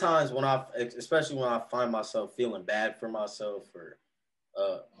 sometimes especially when I find myself feeling bad for myself or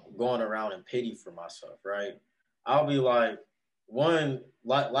going around in pity for myself, right? I'll be like, one,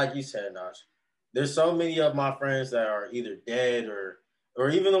 like you said, Naj, there's so many of my friends that are either dead or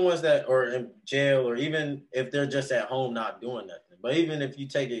even the ones that are in jail, or even if they're just at home not doing nothing. But even if you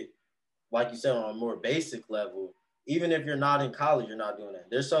take it, like you said, on a more basic level, even if you're not in college, you're not doing that.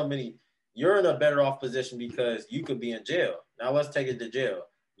 There's so many, you're in a better off position because you could be in jail. Now let's take it to jail.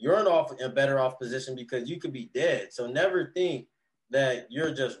 You're in a better off position because you could be dead. So never think that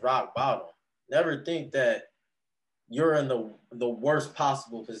you're just rock bottom. Never think that you're in the worst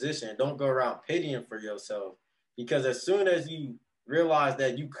possible position. Don't go around pitying for yourself, because as soon as you realize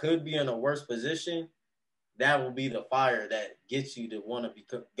that you could be in a worse position, that will be the fire that gets you to want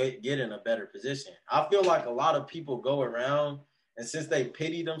to get in a better position. I feel like a lot of people go around, and since they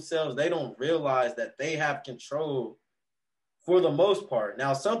pity themselves, they don't realize that they have control for the most part.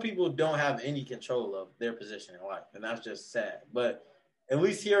 Now, some people don't have any control of their position in life, and that's just sad. But at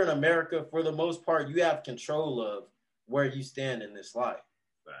least here in America, for the most part, you have control of where you stand in this life.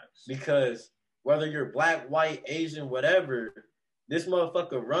 Facts. Because whether you're black, white, Asian, whatever, this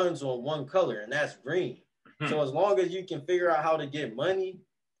motherfucker runs on one color, and that's green. So as long as you can figure out how to get money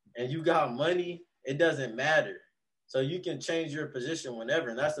and you got money, it doesn't matter. So you can change your position whenever.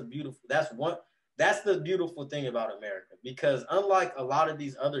 And that's the beautiful thing about America, because unlike a lot of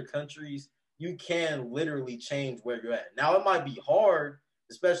these other countries, you can literally change where you're at. Now it might be hard,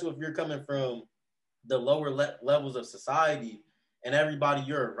 especially if you're coming from the lower levels of society and everybody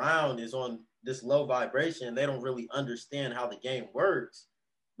you're around is on this low vibration. They don't really understand how the game works.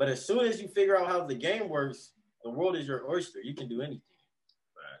 But as soon as you figure out how the game works, the world is your oyster. You can do anything.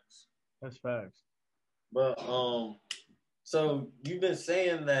 Facts. That's facts. But so you've been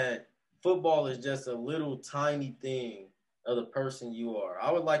saying that football is just a little tiny thing of the person you are.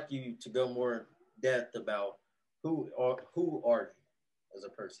 I would like you to go more in depth about who are you as a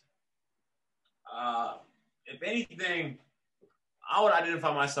person. If anything, I would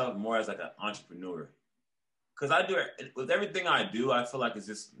identify myself more as like an entrepreneur. Because I do it with everything I do, I feel like it's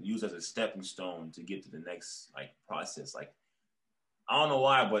just used as a stepping stone to get to the next like process. Like, I don't know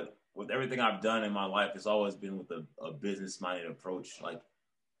why, but with everything I've done in my life, it's always been with a business-minded approach. Like,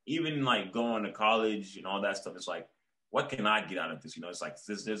 even like going to college and all that stuff, it's like, what can I get out of this? You know, it's like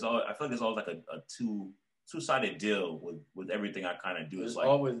there's always, I feel like there's always like a two-sided deal with everything I kind of do. There's it's like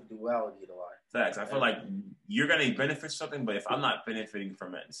always duality to life. Facts. I feel like you're gonna benefit something, but if I'm not benefiting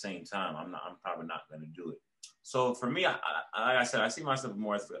from it at the same time, I'm probably not gonna do it. So for me, like I said, I see myself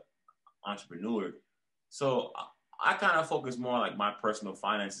more as an entrepreneur. So I kind of focus more on like my personal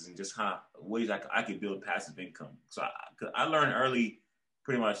finances and just kind of ways I could build passive income. So I learned early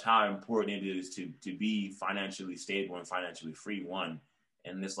pretty much how important it is to be financially stable and financially free, one.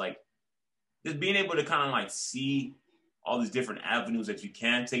 And it's like just being able to kind of like see all these different avenues that you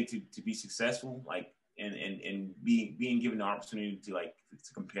can take to be successful, like and being given the opportunity to like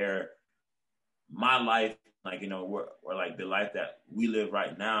to compare my life, like, you know, or like the life that we live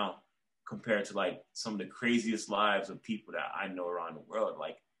right now compared to like some of the craziest lives of people that I know around the world.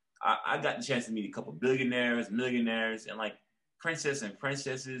 Like I got the chance to meet a couple billionaires, millionaires, and like princess and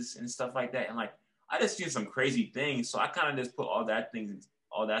princesses and stuff like that. And like I just seen some crazy things. So I kind of just put all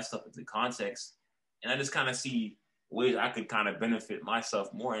that stuff into context, and I just kind of see ways I could kind of benefit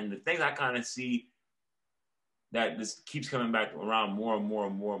myself more. And the things I kind of see that just keeps coming back around more and more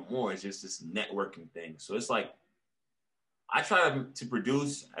and more and more is just this networking thing. So it's like I try to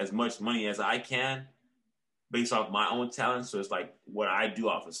produce as much money as I can based off my own talents. So it's like what I do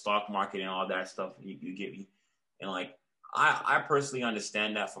off the stock market and all that stuff. You get me? And like I personally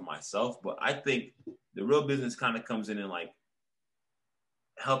understand that for myself, but I think the real business kind of comes in and like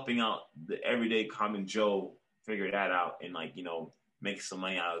helping out the everyday common Joe figure that out and like, you know, make some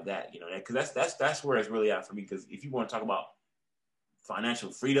money out of that, you know, because that's where it's really at for me. Because if you want to talk about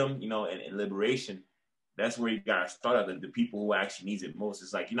financial freedom, you know, and liberation, that's where you gotta start at the people who actually needs it most.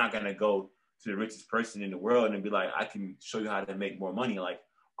 It's like you're not gonna go to the richest person in the world and be like, I can show you how to make more money. Like,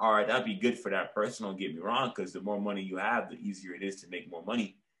 all right, that'd be good for that person. Don't get me wrong, because the more money you have, the easier it is to make more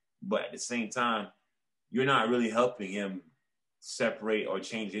money. But at the same time, you're not really helping him separate or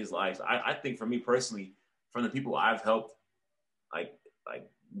change his life. I think for me personally, from the people I've helped, like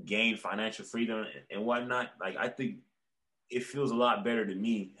gain financial freedom and whatnot, like I think it feels a lot better to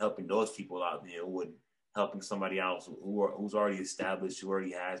me helping those people out than it would helping somebody else who's already established, who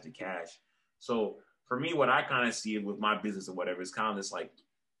already has the cash. So for me, what I kind of see with my business or whatever is kind of just like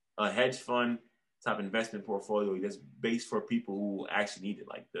a hedge fund type investment portfolio that's based for people who actually need it,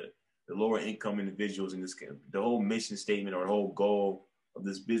 like the lower income individuals in this. The whole mission statement or the whole goal of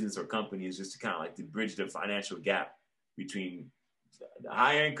this business or company is just to kind of like to bridge the financial gap between the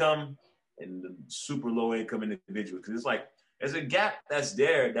high income and the super low income individual. Because it's like there's a gap that's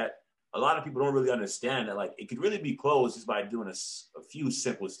there that a lot of people don't really understand, that like it could really be closed just by doing a few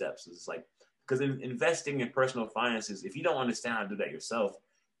simple steps. It's like, because in investing in personal finances, if you don't understand how to do that yourself,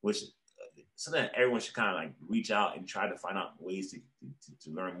 which something that everyone should kind of like reach out and try to find out ways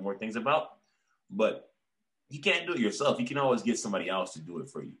to learn more things about. But you can't do it yourself. You can always get somebody else to do it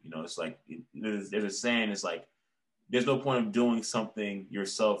for you. You know, it's like there's a saying. It's like there's no point of doing something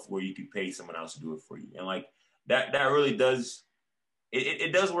yourself where you could pay someone else to do it for you. And like that really does.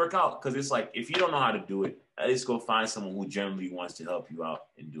 It does work out, because it's like if you don't know how to do it, at least go find someone who generally wants to help you out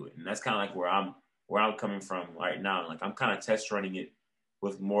and do it. And that's kind of like where I'm coming from right now. Like I'm kind of test running it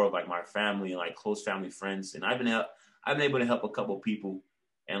with more of like my family and like close family friends. And I've been able to help a couple people,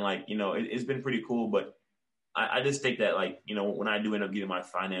 and like, you know, it's been pretty cool. But I just think that, like, you know, when I do end up getting my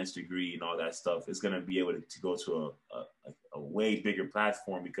finance degree and all that stuff, it's gonna be able to go to a way bigger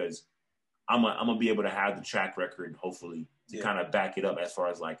platform, because I'm gonna be able to have the track record, hopefully, to kind of back it up as far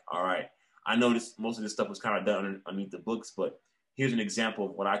as like, all right, I know most of this stuff was kind of done underneath the books, but here's an example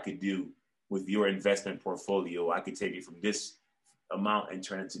of what I could do with your investment portfolio. I could take it from this amount and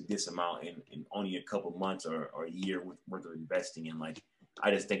turn it to this amount in only a couple months or a year worth of investing. And like,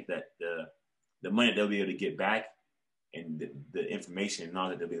 I just think that the money they'll be able to get back and the information and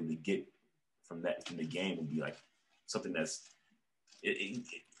knowledge that they'll be able to get from the game will be like something that's You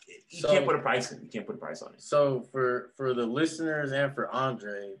can't put a price in. You can't put a price on it. So for the listeners and for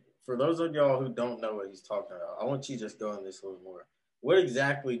Andre, for those of y'all who don't know what he's talking about, I want you to just go in this a little more. What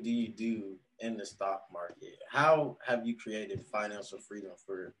exactly do you do in the stock market? How have you created financial freedom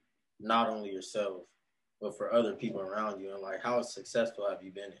for not only yourself, but for other people around you? And like, how successful have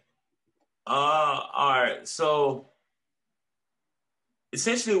you been in it? All right. So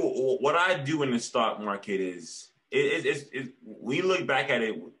essentially what I do in the stock market is we look back at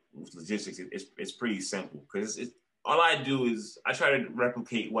it with logistics. It's pretty simple because all I do is I try to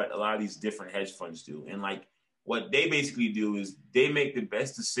replicate what a lot of these different hedge funds do. And like what they basically do is they make the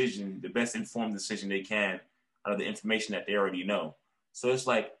best decision, the best informed decision they can out of the information that they already know. So it's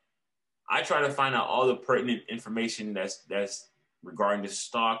like I try to find out all the pertinent information that's regarding the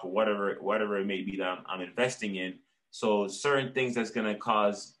stock or whatever it may be that I'm investing in. So certain things that's going to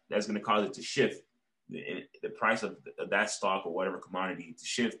cause it to shift, the price of that stock or whatever commodity to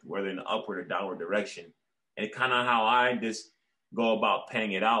shift, whether in the upward or downward direction. And kind of how I just go about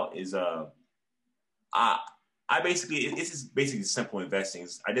paying it out is this is basically simple investing.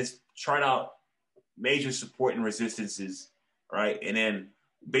 I just chart out major support and resistances, right? And then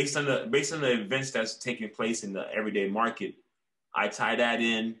based on the events that's taking place in the everyday market, I tie that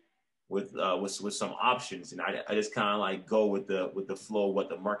in with some options, and I just kind of like go with the flow of what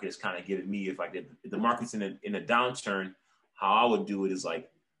the market is kind of giving me. If the market's in a downturn, how I would do it is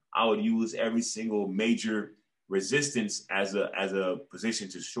like I would use every single major resistance as a position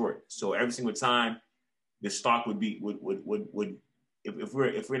to short. So every single time the stock would if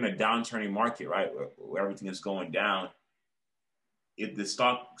we're in a downturning market, right, where everything is going down, if the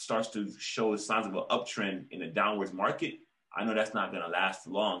stock starts to show signs of an uptrend in a downwards market, I know that's not going to last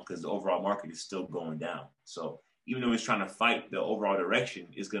long because the overall market is still going down. So even though it's trying to fight the overall direction,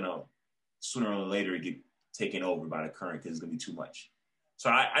 it's going to sooner or later get taken over by the current because it's going to be too much. So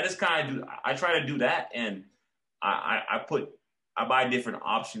I just kind of I try to do that, and I buy different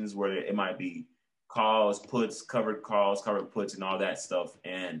options where it might be calls, puts, covered calls, covered puts, and all that stuff.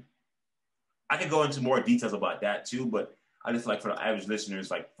 And I can go into more details about that too, but I just like for the average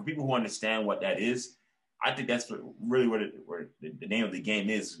listeners, like for people who understand what that is, I think that's really where the name of the game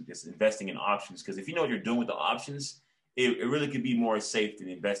is, just investing in options. Because if you know what you're doing with the options, it really could be more safe than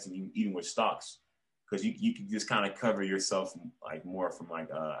investing even with stocks. Because you can just kind of cover yourself like more from like,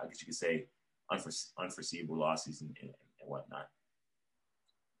 I guess you could say, unforeseeable losses and whatnot.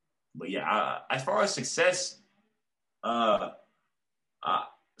 But yeah, as far as success, so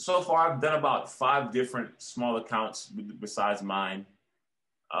far I've done about 5 different small accounts besides mine.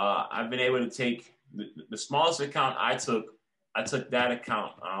 I've been able to take the smallest account I took that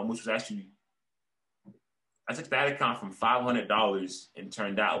account, which was actually, I took that account from $500 and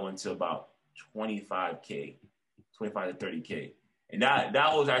turned that one to about 25 to 30K. And that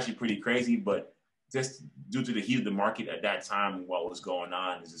was actually pretty crazy, but just due to the heat of the market at that time and what was going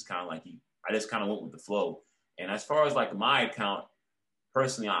on, it's just kind of like I just kind of went with the flow. And as far as like my account,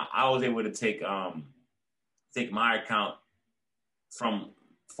 personally, I was able to take my account from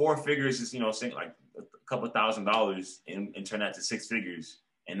 4 figures, just saying like a couple $1,000s, and turn that to 6 figures,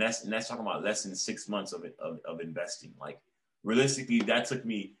 and that's talking about less than 6 months of investing. Like realistically, that took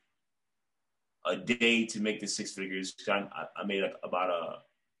me a day to make the 6 figures. I made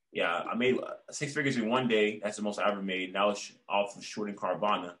I made 6 figures in one day. That's the most I ever made. And that was off of shorting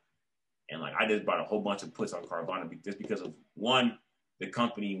Carvana, and like I just bought a whole bunch of puts on Carvana just because of, one, the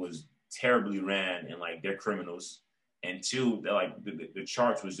company was terribly ran and like they're criminals. And 2, the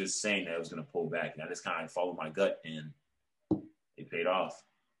chart was just saying that it was going to pull back. And I just kind of followed my gut, and it paid off.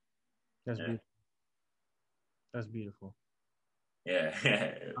 That's beautiful. That's beautiful. Yeah.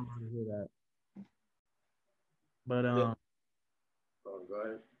 I want to hear that. But Oh, go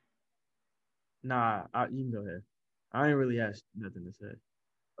ahead. Nah, you can go ahead. I ain't really asked nothing to say.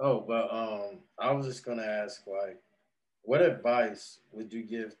 Oh, but I was just gonna ask, like, what advice would you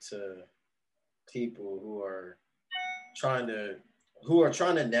give to people who are trying to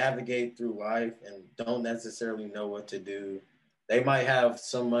navigate through life and don't necessarily know what to do? They might have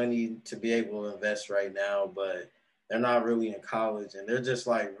some money to be able to invest right now, but they're not really in college, and they're just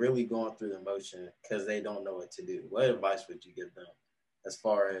like really going through the motion because they don't know what to do. What advice would you give them as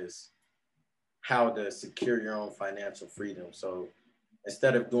far as how to secure your own financial freedom? So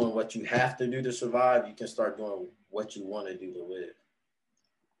instead of doing what you have to do to survive, you can start doing what you want to do to live.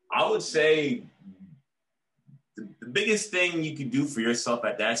 I would say the biggest thing you can do for yourself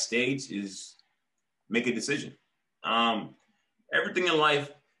at that stage is make a decision. Everything in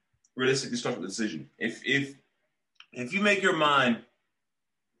life realistically starts with a decision. If you make your mind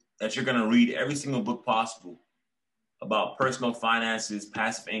that you're going to read every single book possible about personal finances,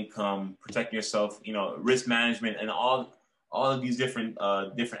 passive income, protecting yourself, risk management, and all of these different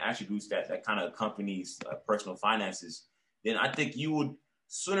attributes that kind of accompanies personal finances, then I think you would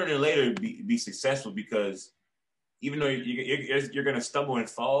sooner than later be successful, because even though you're going to stumble and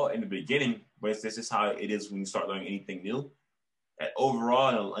fall in the beginning, but this is how it is when you start learning anything new. That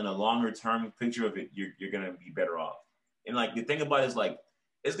overall, in a longer term picture of it, you're going to be better off. And like the thing about it is, like,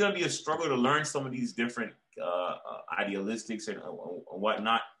 it's going to be a struggle to learn some of these different idealistics and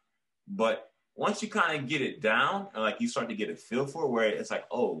whatnot. But once you kind of get it down, and like you start to get a feel for it, where it's like,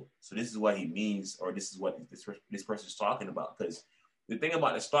 oh, so this is what he means, or this is what this person's talking about. Because the thing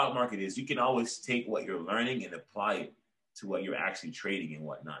about the stock market is you can always take what you're learning and apply it to what you're actually trading and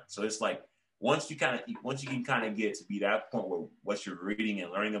whatnot. So it's like once you can kind of get to be that point where what you're reading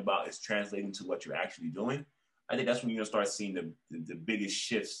and learning about is translating to what you're actually doing, I think that's when you're gonna start seeing the biggest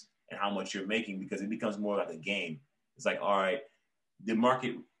shifts in how much you're making, because it becomes more like a game. It's like, all right, the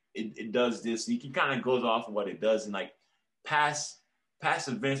market it does this. You can kind of goes off of what it does, and like past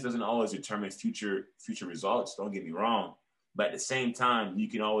events doesn't always determine future results. Don't get me wrong, but at the same time, you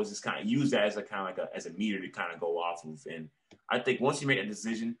can always just kind of use that as a kind of like as a meter to kind of go off of. And I think once you make a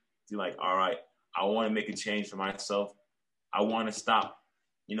decision to like, all right, I want to make a change for myself. I want to stop,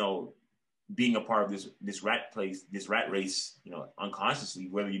 being a part of this rat race, unconsciously,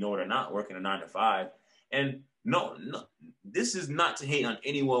 whether you know it or not, working a 9 to 5. And no, this is not to hate on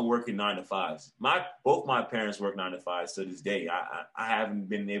anyone working 9 to 5s. Both my parents work 9 to 5s to this day. I haven't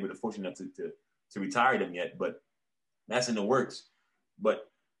been able to fortunate enough to retire them yet, but that's in the works.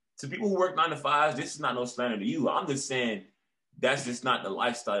 But to people who work 9 to 5s, this is not no slander to you. I'm just saying that's just not the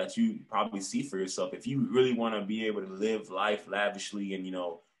lifestyle that you probably see for yourself. If you really want to be able to live life lavishly and,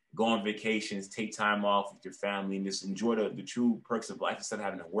 go on vacations, take time off with your family, and just enjoy the true perks of life instead of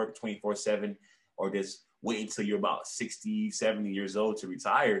having to work 24/7 or just wait until you're about 60, 70 years old to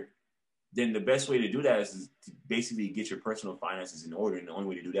retire, then the best way to do that is to basically get your personal finances in order. And the only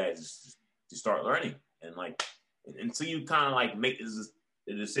way to do that is just to start learning. And like, until you kind of like make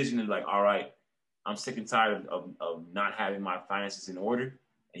the decision of like, all right, I'm sick and tired of not having my finances in order,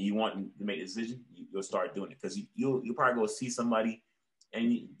 and you want to make a decision, you'll start doing it. Because you'll probably go see somebody,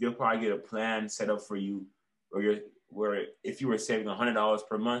 and you'll probably get a plan set up for you, where if you were saving $100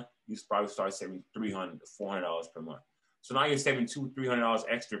 per month, you probably start saving $300 to $400 per month. So now you're saving $200-300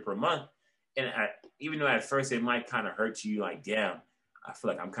 extra per month. And even though at first it might kind of hurt you, like, damn, I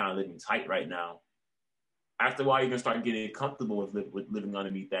feel like I'm kind of living tight right now. After a while, you're gonna start getting comfortable with living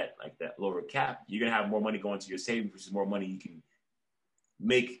underneath that lower cap. You're gonna have more money going to your savings, which is more money you can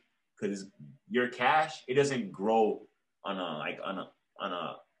make, because your cash, it doesn't grow on a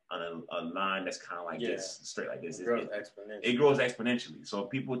line that's kind of like this, straight like this. It grows exponentially. So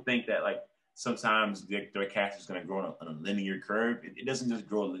people think that like sometimes their cash is going to grow on a linear curve. It doesn't just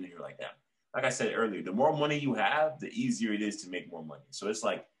grow linear like that. Like I said earlier, the more money you have, the easier it is to make more money. So it's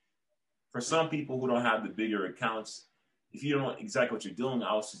like, for some people who don't have the bigger accounts, if you don't know exactly what you're doing,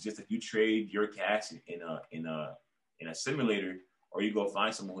 I would suggest that you trade your cash in a simulator, or you go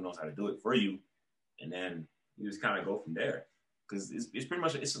find someone who knows how to do it for you, and then you just kind of go from there. Because it's pretty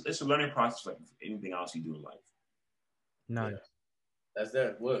much it's a learning process like anything else you do in life. Nice. Yeah. That's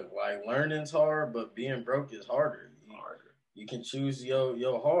that. Look, like learning's hard, but being broke is harder. You can choose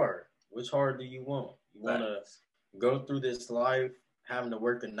your hard. Which hard do you want? You want to go through this life having to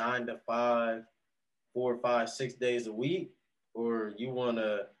work a 9 to 5, 4, 5, 6 days a week, or you want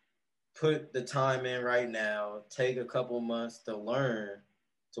to put the time in right now, take a couple months to learn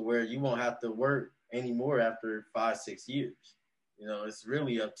to where you won't have to work anymore after 5, 6 years. It's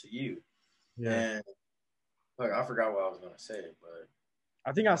really up to you. Yeah. And look, I forgot what I was gonna say, but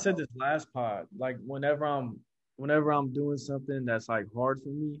I think I said this last pod. Like whenever I'm doing something that's like hard for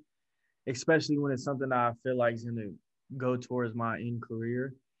me, especially when it's something that I feel like is gonna go towards my end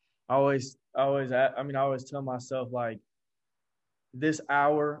career, I always tell myself like this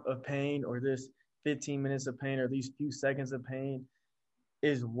hour of pain or this 15 minutes of pain or these few seconds of pain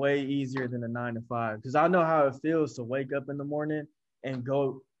is way easier than a 9 to 5, because I know how it feels to wake up in the morning and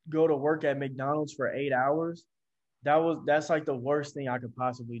go to work at McDonald's for 8 hours. That's like the worst thing I could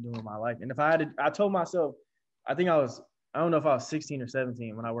possibly do in my life. And if I told myself, I don't know if I was 16 or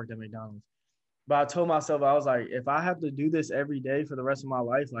 17 when I worked at McDonald's, but I told myself, I was like, if I have to do this every day for the rest of my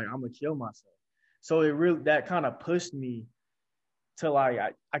life, like I'm gonna kill myself. So that kind of pushed me to like,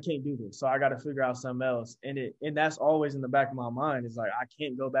 I can't do this. So I got to figure out something else. And that's always in the back of my mind is like, I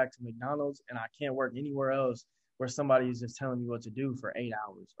can't go back to McDonald's and I can't work anywhere else where somebody is just telling me what to do for 8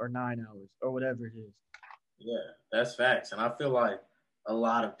 hours or 9 hours or whatever it is. Yeah, that's facts. And I feel like a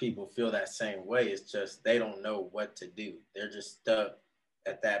lot of people feel that same way. It's just they don't know what to do. They're just stuck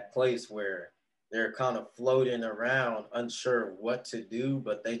at that place where they're kind of floating around, unsure what to do,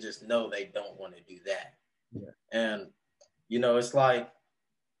 but they just know they don't want to do that. Yeah. And, you know, it's like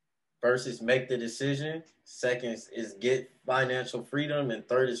first is make the decision, second is get financial freedom, and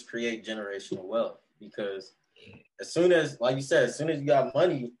third is create generational wealth. Because as soon as, like you said, as soon as you got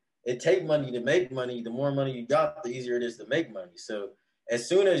money, it take money to make money. The more money you got, the easier it is to make money. So as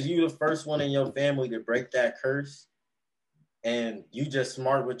soon as you the first one in your family to break that curse, and you just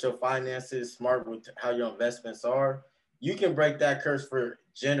smart with your finances, smart with how your investments are, you can break that curse for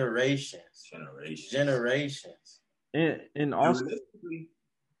generations. Generations. And also,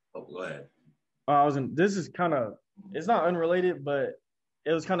 oh, go ahead. This is kind of, it's not unrelated, but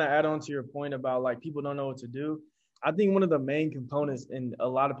it was kind of add on to your point about like people don't know what to do. I think one of the main components, and a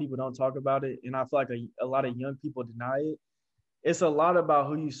lot of people don't talk about it, and I feel like a lot of young people deny it. It's a lot about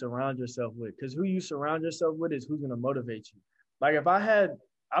who you surround yourself with, because who you surround yourself with is who's going to motivate you. Like if I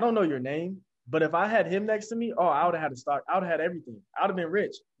don't know your name, but if I had him next to me, I would have had a stock. I would have had everything. I would have been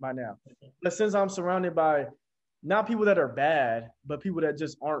rich by now. But since I'm surrounded by not people that are bad, but people that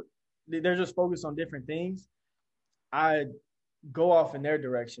just aren't, they're just focused on different things, I go off in their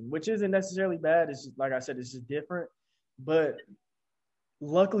direction, which isn't necessarily bad. It's just, like I said, it's just different. But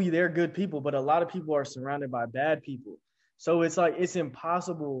luckily they're good people, but a lot of people are surrounded by bad people. So it's like, it's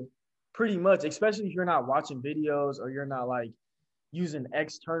impossible pretty much, especially if you're not watching videos or you're not like using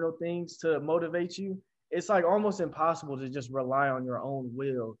external things to motivate you. It's like almost impossible to just rely on your own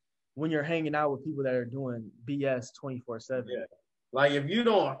will when you're hanging out with people that are doing BS 24/7. Yeah. Like if you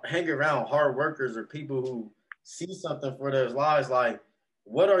don't hang around hard workers or people who see something for their lives, like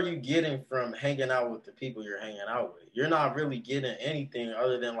what are you getting from hanging out with the people you're hanging out with? You're not really getting anything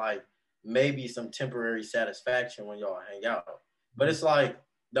other than like maybe some temporary satisfaction when y'all hang out. But it's like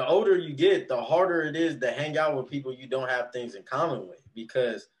the older you get, the harder it is to hang out with people you don't have things in common with,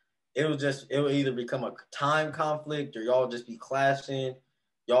 because it will either become a time conflict or y'all just be clashing.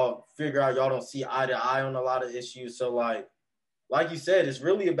 Y'all figure out y'all don't see eye to eye on a lot of issues. So like you said, it's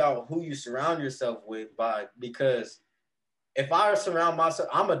really about who you surround yourself with because if I surround myself,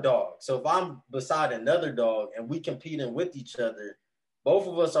 I'm a dog. So if I'm beside another dog and we competing with each other, both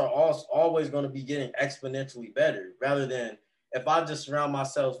of us are always going to be getting exponentially better, rather than if I just surround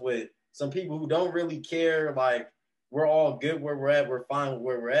myself with some people who don't really care, like we're all good where we're at, we're fine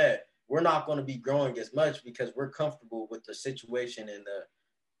where we're at, we're not going to be growing as much because we're comfortable with the situation and the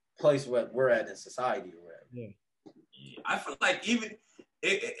place where we're at in society or whatever. Yeah. I feel like even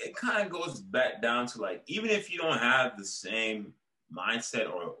it kind of goes back down to like, even if you don't have the same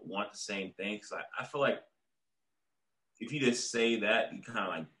mindset or want the same things, like I feel like if you just say that, you kind of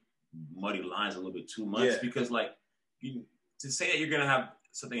like muddy lines a little bit too much, because like to say that you're going to have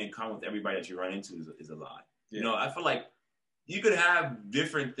something in common with everybody that you run into is a lie. Yeah. You know, I feel like you could have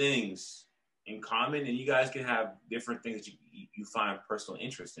different things in common and you guys can have different things that you find personal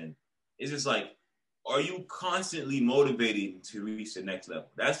interest in. It's just like, are you constantly motivated to reach the next level?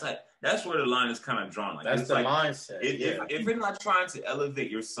 That's where the line is kind of drawn. Like that's the like, mindset. If you're not trying to elevate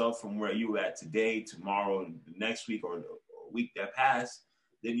yourself from where you were at today, tomorrow, next week, or a week that passed,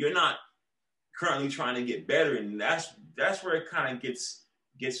 then you're not currently trying to get better. And that's where it kind of gets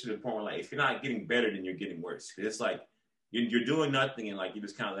to the point where like if you're not getting better, then you're getting worse. Because it's like you're doing nothing and like you're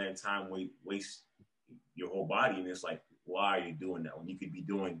just kind of letting time waste your whole body. And it's like, why are you doing that when you could be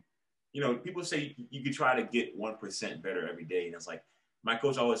doing? You know, people say you could try to get 1% better every day. And it's like, my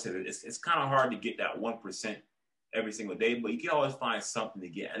coach always said, it's kind of hard to get that 1% every single day, but you can always find something to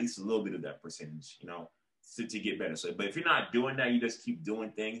get at least a little bit of that percentage, you know, to get better. So, but if you're not doing that, you just keep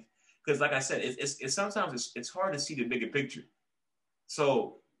doing things. Because like I said, it's sometimes it's hard to see the bigger picture.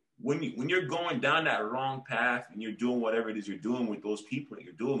 So when you're going down that wrong path and you're doing whatever it is you're doing with those people that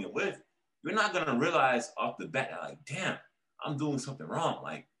you're doing it with, you're not going to realize off the bat, like, damn, I'm doing something wrong.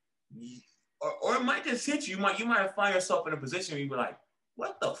 Like, or it might just hit you. You might find yourself in a position where you be like,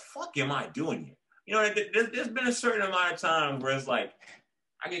 what the fuck am I doing here? You know, there's been a certain amount of time where it's like,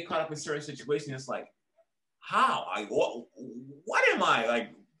 I get caught up in certain situations. It's like, how? What am I like?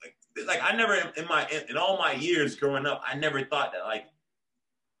 I never in all my years growing up, I never thought that like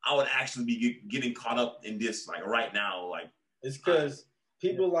I would actually be getting caught up in this like right now. Like it's because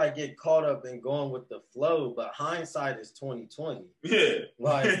people like get caught up in going with the flow, but hindsight is 20/20. Yeah.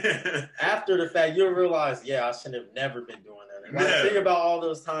 Like after the fact, you'll realize, yeah, I should have never been doing that. Like, think about all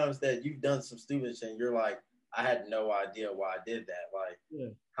those times that you've done some stupid shit and you're like, I had no idea why I did that.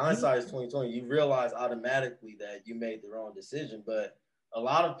 Like hindsight is 20/20. You realize automatically that you made the wrong decision. But a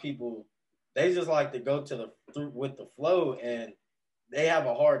lot of people, they just like to go with the flow, and they have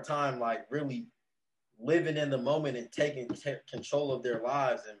a hard time like really living in the moment and taking control of their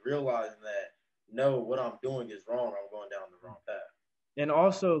lives and realizing that no, what I'm doing is wrong. I'm going down the wrong path. And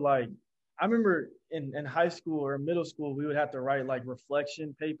also, like, I remember in high school or middle school, we would have to write like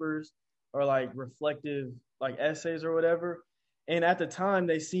reflection papers or like reflective like essays or whatever. And at the time,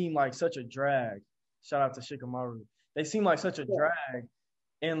 they seemed like such a drag. Shout out to Shikamaru. They seemed like such a drag.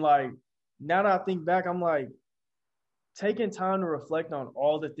 And like now that I think back, I'm like taking time to reflect on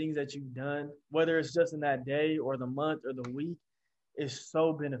all the things that you've done, whether it's just in that day or the month or the week, is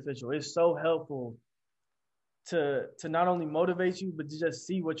so beneficial. It's so helpful to not only motivate you, but to just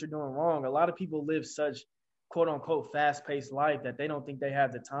see what you're doing wrong. A lot of people live such quote unquote fast paced life that they don't think they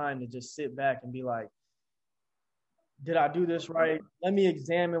have the time to just sit back and be like, did I do this right? Let me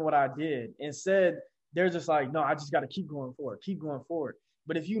examine what I did. Instead, they're just like, no, I just got to keep going forward, keep going forward.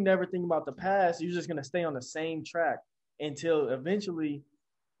 But if you never think about the past, you're just going to stay on the same track until eventually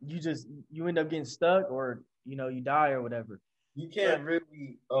you end up getting stuck or, you know, you die or whatever. You can't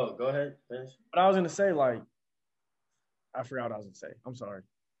really, oh, go ahead, finish. But I was going to say, like, I forgot what I was going to say. I'm sorry.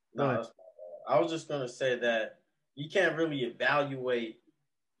 No, I was just going to say that you can't really evaluate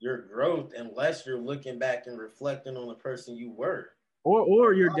your growth unless you're looking back and reflecting on the person you were.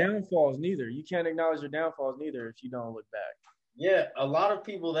 Or your downfalls neither. You can't acknowledge your downfalls neither if you don't look back. Yeah, a lot of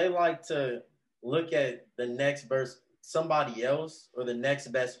people, they like to look at the next verse, somebody else or the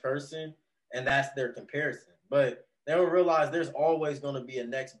next best person, and that's their comparison. But they don't realize there's always going to be a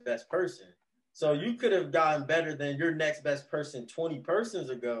next best person. So you could have gotten better than your next best person 20 persons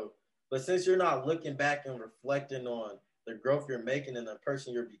ago, but since you're not looking back and reflecting on the growth you're making and the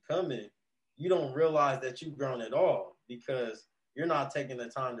person you're becoming, you don't realize that you've grown at all because you're not taking the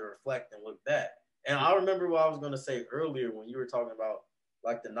time to reflect and look back. And I remember what I was going to say earlier when you were talking about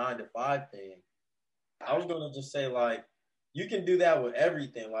like the 9 to 5 thing. I was going to just say, like, you can do that with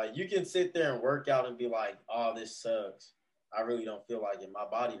everything. Like, you can sit there and work out and be like, oh, this sucks. I really don't feel like it. My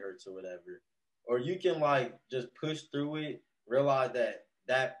body hurts or whatever. Or you can, like, just push through it, realize that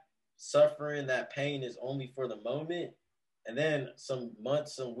that suffering, that pain is only for the moment. And then some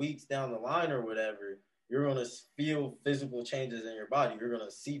months, some weeks down the line or whatever, you're going to feel physical changes in your body. You're going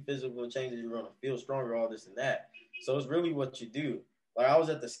to see physical changes. You're going to feel stronger, all this and that. So it's really what you do. Like, I was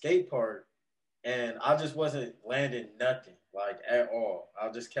at the skate park, and I just wasn't landing nothing, like, at all. I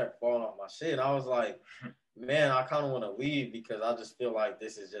just kept falling off my shit. And I was like, man, I kind of want to leave because I just feel like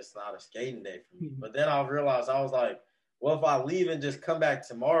this is just not a skating day for me. But then I realized, I was like, well, if I leave and just come back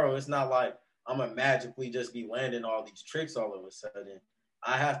tomorrow, it's not like I'm going to magically just be landing all these tricks all of a sudden.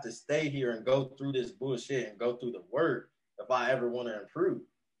 I have to stay here and go through this bullshit and go through the work if I ever want to improve.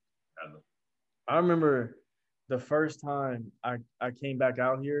 I remember the first time I came back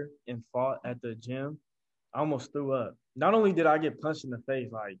out here and fought at the gym, I almost threw up. Not only did I get punched in the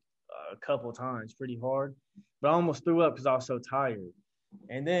face like a couple times pretty hard, but I almost threw up because I was so tired.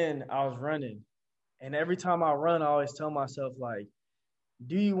 And then I was running. And every time I run, I always tell myself, like,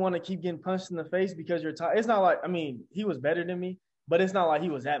 do you want to keep getting punched in the face because you're tired? It's not like, I mean, he was better than me, but it's not like he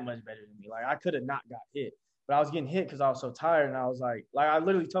was that much better than me. Like, I could have not got hit. But I was getting hit because I was so tired. And I was like, I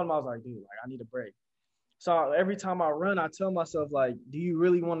literally told him, I was like, dude, like, I need a break. So every time I run, I tell myself, like, do you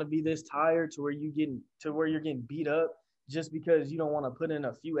really want to be this tired to where you're getting beat up just because you don't want to put in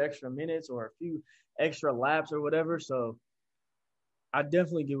a few extra minutes or a few extra laps or whatever? So I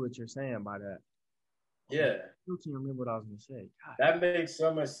definitely get what you're saying by that. Yeah. I still can't remember what I was going to say. God. That makes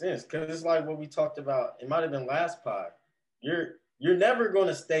so much sense because it's like what we talked about. It might have been last pod. You're never going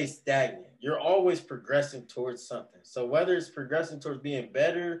to stay stagnant. You're always progressing towards something. So whether it's progressing towards being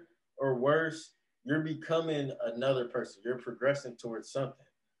better or worse, you're becoming another person. You're progressing towards something.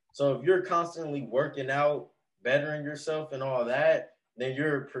 So if you're constantly working out, bettering yourself and all that, then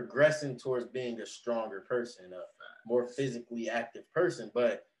you're progressing towards being a stronger person, a more physically active person.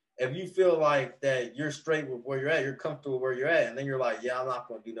 But if you feel like that you're straight with where you're at, you're comfortable where you're at, and then you're like, yeah, I'm not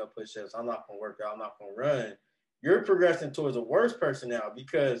going to do no push-ups. I'm not going to work out. I'm not going to run. You're progressing towards a worse person now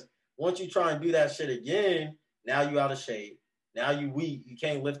because once you try and do that shit again, now you out of shape. Now you weak. You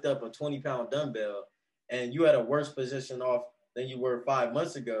can't lift up a 20-pound dumbbell, and you at a worse position off than you were 5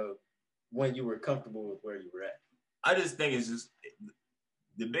 months ago when you were comfortable with where you were at. I just think it's just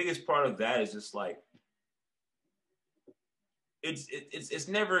the biggest part of that is just like it's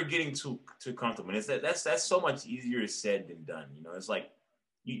never getting too comfortable. And that's so much easier said than done. You know, it's like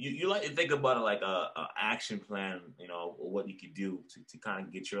you like to think about it like a action plan. You know, what you could do to kind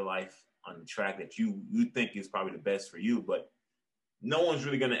of get your life on the track that you think is probably the best for you, but no one's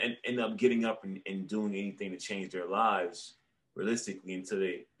really going to end up getting up and doing anything to change their lives realistically until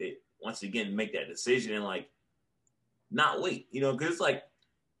they once again make that decision. And like not wait, because it's like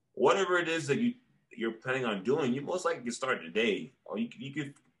whatever it is that you're planning on doing, you most likely can start today, or you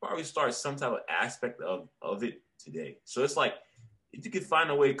could probably start some type of aspect of it today. So it's like if you could find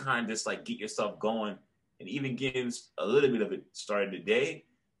a way to kind of just like get yourself going and even getting a little bit of it started today,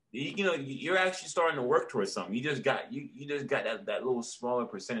 you're actually starting to work towards something. You just got that little smaller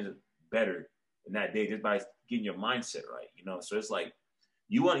percentage better in that day just by getting your mindset right. So it's like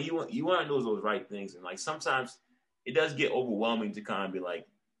you want to do those right things, and like sometimes it does get overwhelming to kind of be like,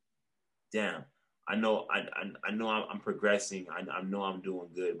 damn, I know I'm progressing. I know I'm doing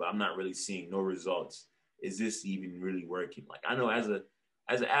good, but I'm not really seeing no results. Is this even really working? Like I know as an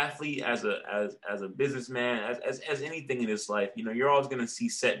athlete, as a businessman, as anything in this life, you're always gonna see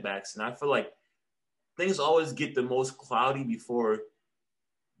setbacks, and I feel like things always get the most cloudy before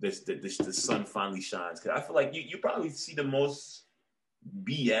the sun finally shines. Because I feel like you probably see the most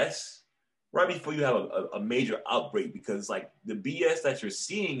BS right before you have a major outbreak, because like the BS that you're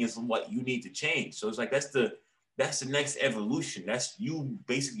seeing is what you need to change. So it's like that's the next evolution. That's you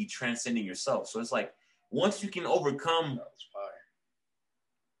basically transcending yourself. So it's like once you can overcome.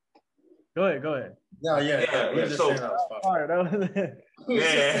 Go ahead. No, yeah. We're just so, saying that was fire.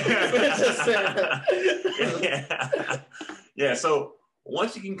 Yeah. So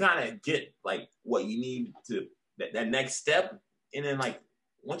once you can kind of get like what you need to that next step, and then like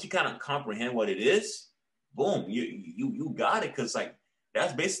once you kind of comprehend what it is, boom, you got it. Because like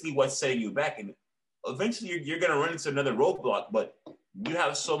that's basically what's setting you back, and eventually you're gonna run into another roadblock. But you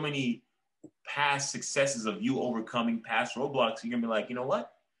have so many past successes of you overcoming past roadblocks, you're gonna be like, you know what?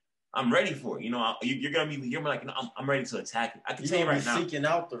 I'm ready for it. You're gonna be like, I'm ready to attack it. I can tell you right now. You're seeking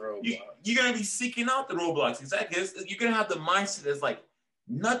out the roadblocks. You're gonna be seeking out the roadblocks. Exactly. You're gonna have the mindset that's like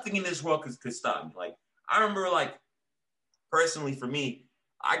nothing in this world could stop me. Like I remember, like personally for me,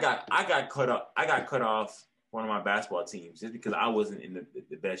 I got cut off one of my basketball teams just because I wasn't in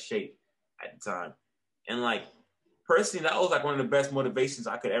the best shape at the time, and like personally, that was like one of the best motivations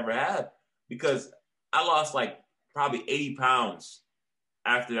I could ever have, because I lost like probably 80 pounds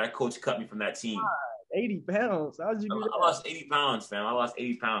after that coach cut me from that team. 80 pounds? How did you do that? I lost 80 pounds, fam. I lost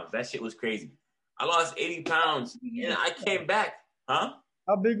 80 pounds. That shit was crazy. I lost 80 pounds, and I came back. Huh?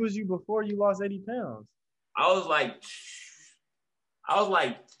 How big was you before you lost 80 pounds? I was like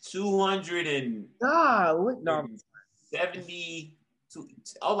 200 and no. 70.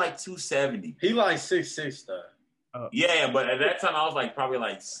 I was like 270. He like 6'6" though. Yeah, but at that time I was like probably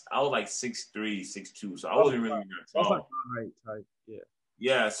like 6'3", 6'2", so I wasn't really tall. That's like my height type. Yeah.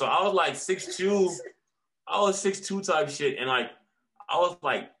 Yeah, so I was like 6'2". I was 6'2" type shit, and like I was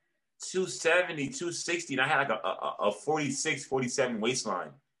like 270, 260, and I had like a 46, 47 waistline,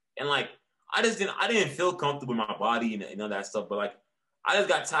 and like I didn't feel comfortable in my body and all that stuff, but like I just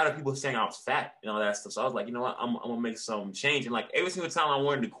got tired of people saying I was fat and all that stuff. So I was like, you know what, I'm gonna make some change. And like every single time I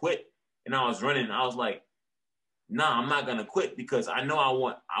wanted to quit and I was running, I was like, nah, I'm not gonna quit, because I know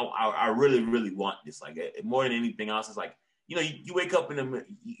I really, really want this. Like more than anything else, it's like, you wake up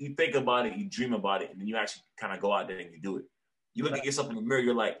you think about it, you dream about it, and then you actually kind of go out there and you do it. You look at yourself in the mirror,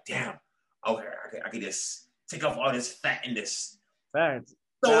 you're like, damn, okay, I could just take off all this fat and this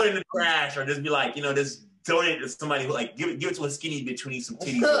throw it in the trash, or just be like, just donate it to somebody who like give it to a skinny bitch who needs some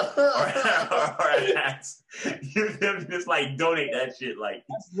titties or an ass. You just like donate that shit. Like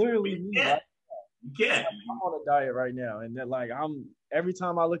that's literally me. You can't. I'm on a diet right now, and then like every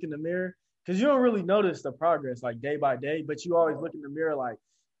time I look in the mirror, because you don't really notice the progress like day by day, but you always look in the mirror like,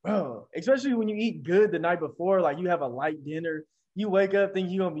 bro, especially when you eat good the night before, like you have a light dinner, you wake up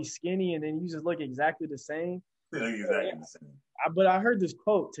thinking you're gonna be skinny, and then you just look exactly the same. Exactly the same. But I heard this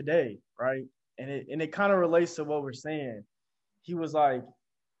quote today, right? And it kind of relates to what we're saying. He was like,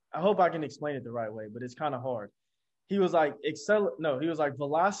 I hope I can explain it the right way, but it's kind of hard. He was like, he was like,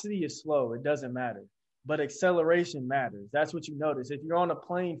 velocity is slow. It doesn't matter. But acceleration matters. That's what you notice. If you're on a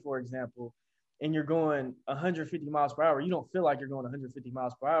plane, for example, and you're going 150 miles per hour, you don't feel like you're going 150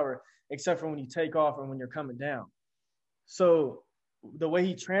 miles per hour, except for when you take off and when you're coming down. So the way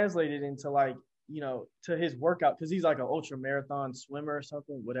he translated into like, to his workout, because he's like an ultra marathon swimmer or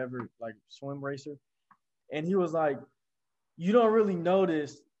something, whatever, like swim racer. And he was like, you don't really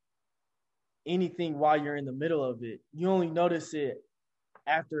notice anything while you're in the middle of it. You only notice it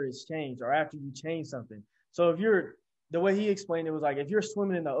after it's changed or after you change something. So the way he explained it was like, if you're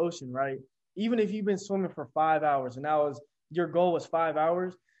swimming in the ocean, right? Even if you've been swimming for 5 hours and your goal was 5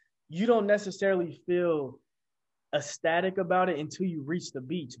 hours, you don't necessarily feel ecstatic about it until you reach the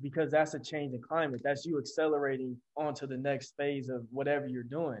beach, because that's a change in climate. That's you accelerating onto the next phase of whatever you're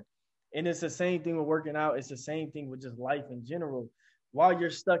doing. And it's the same thing with working out. It's the same thing with just life in general. while you're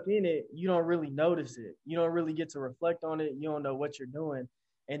stuck in it, you don't really notice it. You don't really get to reflect on it. You don't know what you're doing.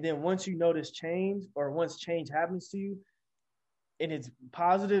 And then once you notice change, or once change happens to you and it's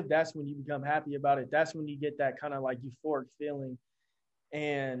positive, that's when you become happy about it. That's when you get that kind of like euphoric feeling,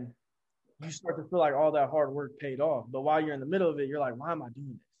 and you start to feel like all that hard work paid off. But while you're in the middle of it, you're like, why am I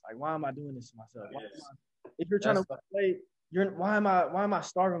doing this? Like, why am I doing this to myself? If you're trying to play, why am I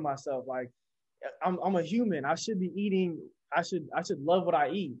starving myself? Like, I'm a human. I should be eating. I should love what I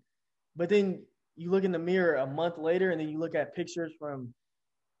eat. But then you look in the mirror a month later, and then you look at pictures from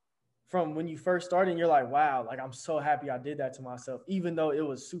when you first started, and you're like, wow, like I'm so happy I did that to myself, even though it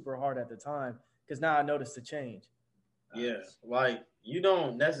was super hard at the time, because now I noticed the change. Yeah, like you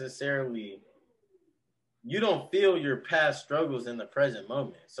don't feel your past struggles in the present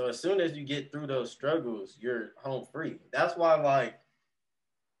moment. So as soon as you get through those struggles, you're home free. That's why, like,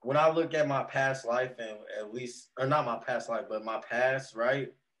 when I look at my past life, and at least, or not my past life, but my past,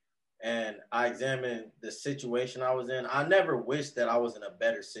 right? And I examine the situation I was in, I never wished that I was in a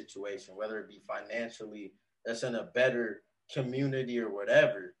better situation, whether it be financially, that's in a better community or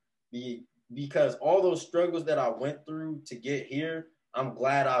whatever. Because all those struggles that I went through to get here, I'm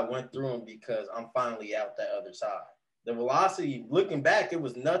glad I went through them because I'm finally out that other side. The velocity, looking back, it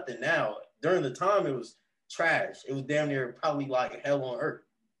was nothing now. During the time, it was trash. It was damn near probably like hell on earth.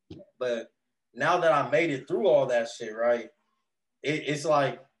 But now that I made it through all that shit, right? It's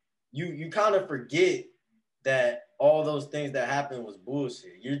like you kind of forget that all those things that happened was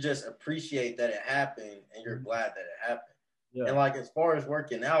bullshit. You just appreciate that it happened and you're glad that it happened. Yeah. And like as far as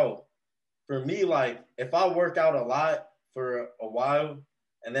working out, for me, like if I work out a lot for a while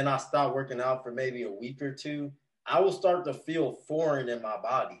and then I stop working out for maybe a week or two, I will start to feel foreign in my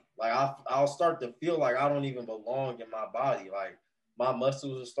body. Like I'll start to feel like I don't even belong in my body. Like my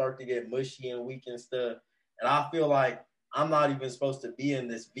muscles will start to get mushy and weak and stuff. And I feel like I'm not even supposed to be in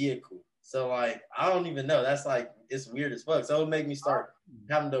this vehicle. So like I don't even know. That's like it's weird as fuck. So it'll make me start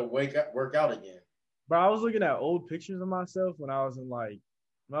having to work out again. Bro, I was looking at old pictures of myself when I was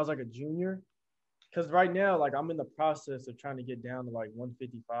like a junior. Cause right now, like I'm in the process of trying to get down to like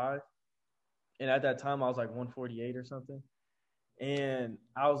 155. And at that time I was like 148 or something. And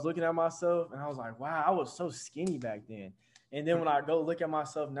I was looking at myself and I was like, wow, I was so skinny back then. And then when I go look at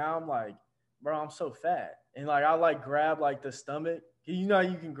myself now, I'm like, bro, I'm so fat. And like I like grab like the stomach. You know how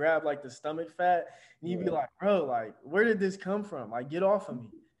you can grab like the stomach fat and you be like, bro, like where did this come from? Like get off of me.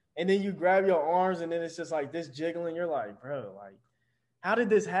 And then you grab your arms and then it's just like this jiggling. You're like, bro, like how did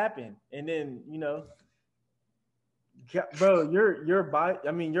this happen? And then, bro, your body,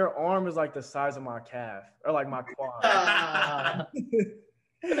 I mean, your arm is like the size of my calf or like my quad.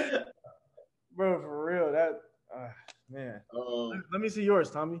 Bro, for real, that man. Let me see yours,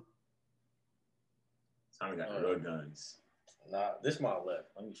 Tommy. Tommy got real guns. Nah, this is my left.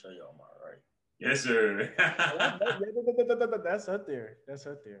 Let me show y'all my right. Yes, sir. That's up there. That's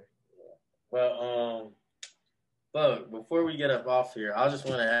up there. Well, but before we get up off here, I just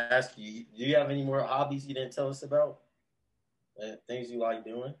want to ask you: do you have any more hobbies you didn't tell us about? Things you like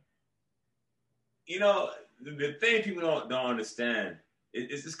doing? You know, the thing people don't understand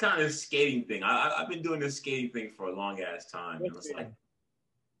is this kind of skating thing. I've been doing this skating thing for a long ass time. You know, it's like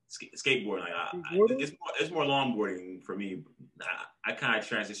skateboarding. Like it's more longboarding for me. I kind of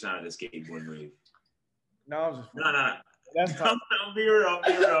transition out of the skateboarding wave. No. That's I'm be real.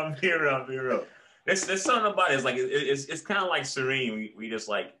 There's something about it. It's like it's kind of like serene. We just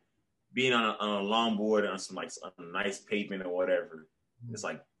like being on a longboard on some like on a nice pavement or whatever. It's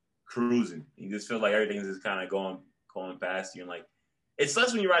like cruising. You just feel like everything's just kind of going past you. And like it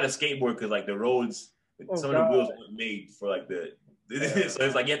sucks when you ride a skateboard because like the roads, some of the wheels weren't made for like the. So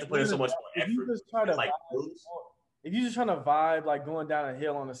it's like you have to put in so much more effort. If you're just trying to vibe, like going down a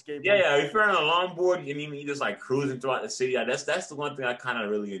hill on a skateboard. Yeah. If you're on a longboard and you just like cruising throughout the city, that's the one thing I kind of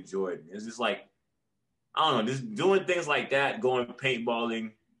really enjoyed. It's just like, I don't know, just doing things like that, going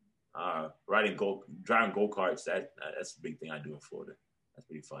paintballing, driving go-karts. That's the big thing I do in Florida. That's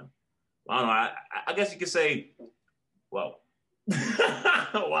pretty fun. I don't know. I guess you could say, well,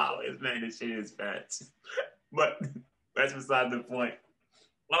 wow, this shit is fat. But that's beside the point.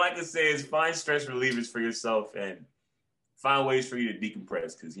 What I like to say is find stress relievers for yourself and find ways for you to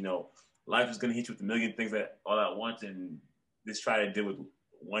decompress because, life is going to hit you with a million things all at once and just try to deal with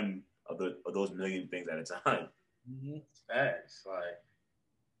one of those million things at a time. Mm-hmm. Facts. Like,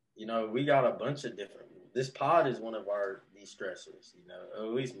 we got a bunch of different. This pod is one of our de-stressors, at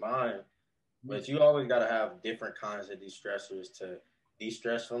least mine. But you always got to have different kinds of de-stressors to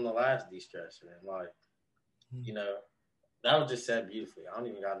de-stress from the last de-stressor. And, like, that was just said beautifully. I don't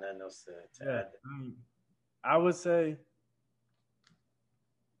even got nothing else to add. I would say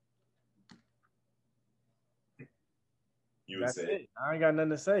You would That's say. it. I ain't got nothing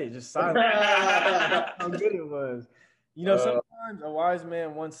to say. Just silence. How good it was. You know, sometimes a wise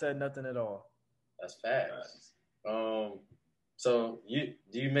man once said nothing at all. That's facts. So do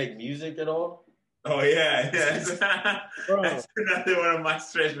you make music at all? Oh yeah. That's another one of my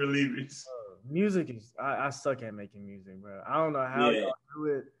stress relievers. Music is I suck at making music, bro. I don't know how y'all do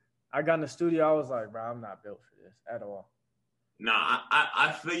it. I got in the studio, I was like, bro, I'm not built for this at all. Nah,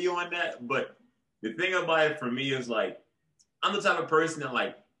 I feel you on that, but the thing about it for me is like I'm the type of person that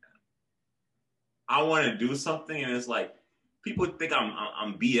like I want to do something, and it's like people think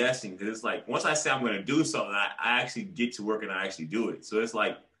I'm BSing because it's like once I say I'm going to do something, I actually get to work and I actually do it. So it's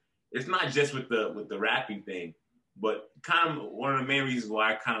like it's not just with the rapping thing, but kind of one of the main reasons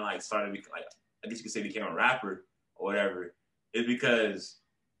why I kind of like started like I guess you could say became a rapper or whatever is because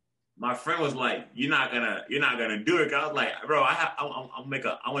my friend was like, "You're not gonna do it." I was like, "Bro, I'm gonna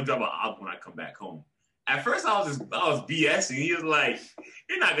drop an album when I come back home." At first, I was BSing. He was like,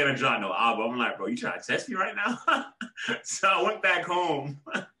 "You're not gonna drop no album." I'm like, "Bro, you trying to test me right now?" So I went back home.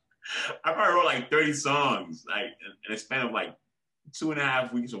 I probably wrote like 30 songs, like in a span of like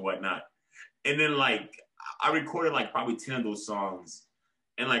 2.5 weeks or whatnot. And then like I recorded like probably 10 of those songs.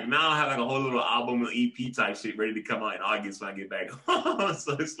 And like now I have like a whole little album EP type shit ready to come out in August when I get back home.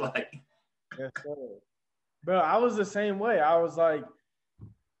 So it's like, yes, sir. Bro, I was the same way. I was like,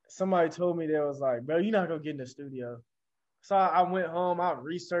 somebody told me they was like, bro, you're not gonna get in the studio. So I went home, I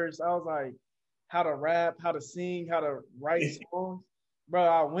researched, I was like, how to rap, how to sing, how to write songs. Bro,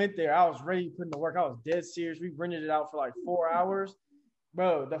 I went there, I was ready to put in the work. I was dead serious. We rented it out for like 4 hours.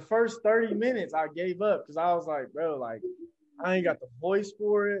 Bro, the first 30 minutes I gave up because I was like, bro, like, I ain't got the voice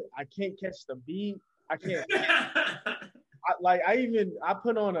for it. I can't catch the beat. I can't. I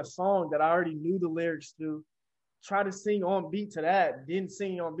put on a song that I already knew the lyrics to, try to sing on beat to that, didn't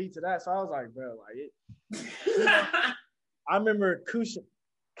sing on beat to that. So I was like, bro, like it. I remember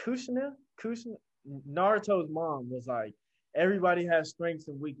Kushina, Naruto's mom was like, everybody has strengths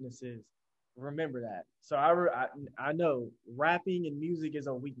and weaknesses. Remember that. So I know rapping and music is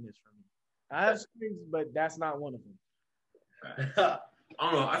a weakness for me. I have strengths, but that's not one of them. I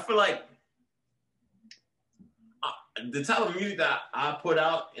don't know. I feel like the type of music that I put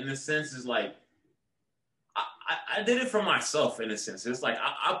out, in a sense, is like I did it for myself. In a sense, it's like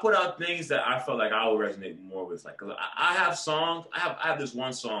I put out things that I felt like I would resonate more with. Like, cause I have songs. I have this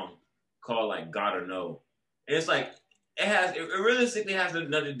one song called like "Gotta Know," and it's like it realistically has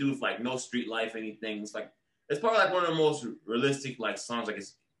nothing to do with like no street life, anything. It's like it's probably like one of the most realistic like songs. Like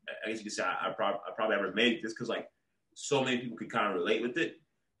I guess you could say I probably ever made, just because like so many people could kind of relate with it.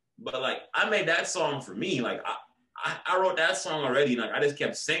 But like I made that song for me. Like I wrote that song already. And, like I just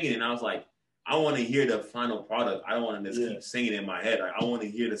kept singing, and I was like, I want to hear the final product. I don't want to just keep singing in my head. Like I want to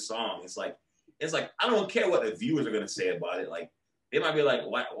hear the song. It's like I don't care what the viewers are gonna say about it. Like they might be like,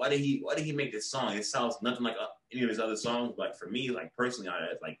 why did he make this song? It sounds nothing like any of his other songs. But for me, like personally,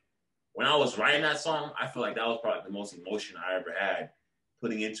 like when I was writing that song, I feel like that was probably the most emotion I ever had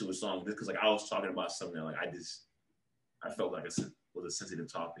putting into a song, just because like I was talking about something that like I felt like it was a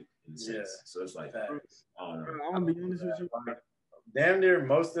sensitive topic in a sense. Yeah. So it's like, I don't know. I'm gonna be honest with you. Damn near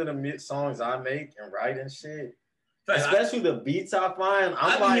most of the songs I make and write and shit, especially the beats I find.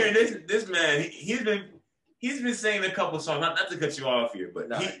 I'm like, hearing this man. He's been singing a couple songs. Not to cut you off here,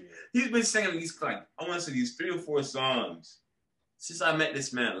 but he's been singing these like I want to say these 3 or 4 songs since I met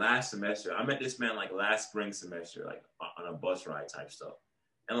this man last semester. I met this man like last spring semester, like on a bus ride type stuff.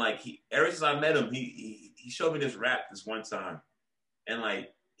 And like ever since I met him, he showed me this rap this one time, and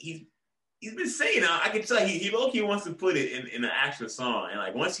like he's been saying, I can tell he low-key wants to put it in an actual song, and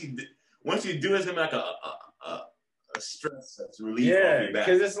like once you do, it's gonna be like a stress relief. Yeah,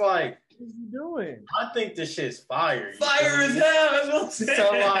 because it's like, what are you doing? I think this shit's fire. Fire as hell. That's what I'm saying.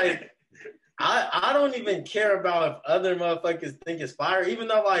 So like, I don't even care about if other motherfuckers think it's fire, even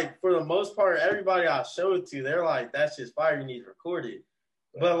though like for the most part, everybody I show it to, they're like, that's just fire. You need to record it.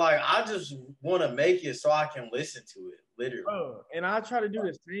 But like, I just want to make it so I can listen to it, literally. Oh, and I try to do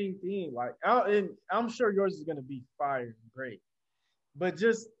the same thing. Like, and I'm sure yours is gonna be fire and great, but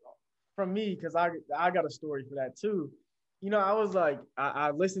just from me, because I got a story for that too. You know, I was like,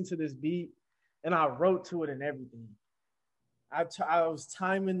 I listened to this beat, and I wrote to it and everything. I was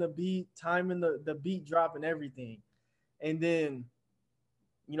timing the beat, timing the beat drop and everything, and then,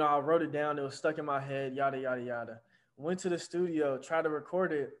 you know, I wrote it down. It was stuck in my head. Yada yada yada. Went to the studio, tried to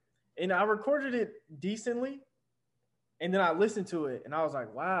record it, and I recorded it decently. And then I listened to it, and I was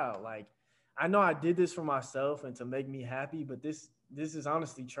like, wow, like, I know I did this for myself and to make me happy, but this this is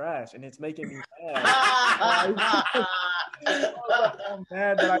honestly trash, and it's making me mad. I'm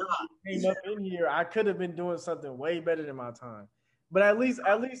mad that I came up in here. I could have been doing something way better than my time. But at least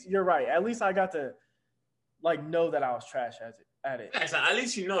you're right. At least I got to like know that I was trash at it. Yeah, so at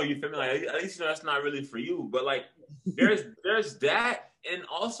least you know, you feel me? Like at least you know that's not really for you. But like there's that, and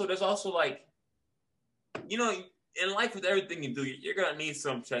also there's also like, you know, in life with everything you do, you're gonna need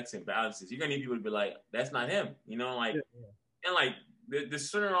some checks and balances. You're gonna need people to be like, that's not him, you know, like and like the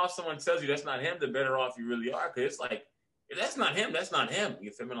sooner off someone tells you that's not him, the better off you really are. Cause it's like, if that's not him, that's not him.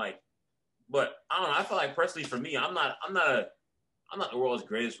 You feel me? Like, but I don't know. I feel like personally for me, I'm not the world's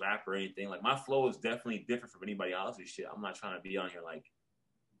greatest rapper or anything. Like my flow is definitely different from anybody else's shit. I'm not trying to be on here like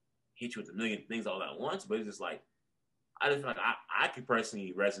hit you with a million things all at once, but it's just like I just feel like I could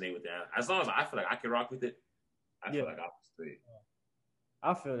personally resonate with that. As long as I feel like I can rock with it, I feel like I'll stay.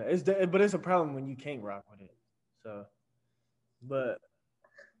 I feel that. But it's a problem when you can't rock with it. So, but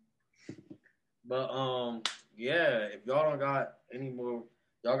yeah, if y'all don't got any more,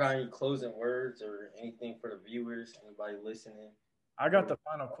 y'all got any closing words or anything for the viewers, anybody listening? I got the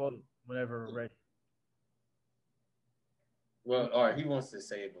final quote whenever we're ready. Well, all right, he wants to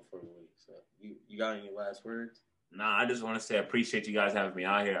say it before we leave. So you got any last words? Nah, I just want to say I appreciate you guys having me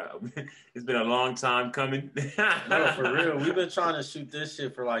out here. It's been a long time coming. No, for real. We've been trying to shoot this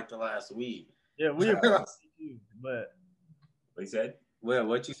shit for like the last week. Yeah, we appreciate you, but what you said? Well,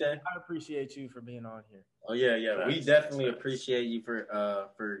 what you said? I appreciate you for being on here. Oh yeah. We definitely appreciate you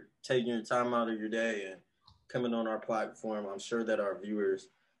for taking your time out of your day and coming on our platform. I'm sure that our viewers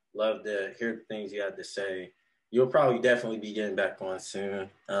love to hear the things you had to say. You'll probably definitely be getting back on soon.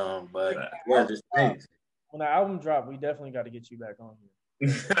 But yeah, just thanks. When the album dropped, we definitely got to get you back on here.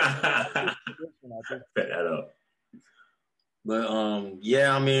 Bet that up. But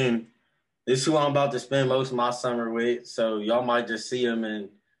yeah, I mean, this is who I'm about to spend most of my summer with. So y'all might just see him and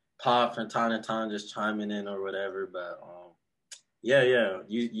pop from time to time, just chiming in or whatever. But yeah.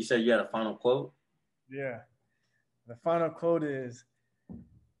 You said you had a final quote? Yeah. The final quote is,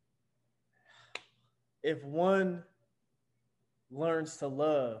 if one learns to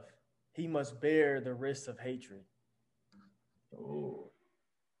love, he must bear the risk of hatred. Oh.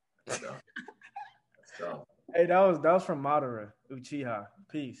 Let's go. Hey, that was from Madara Uchiha.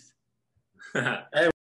 Peace. Hey.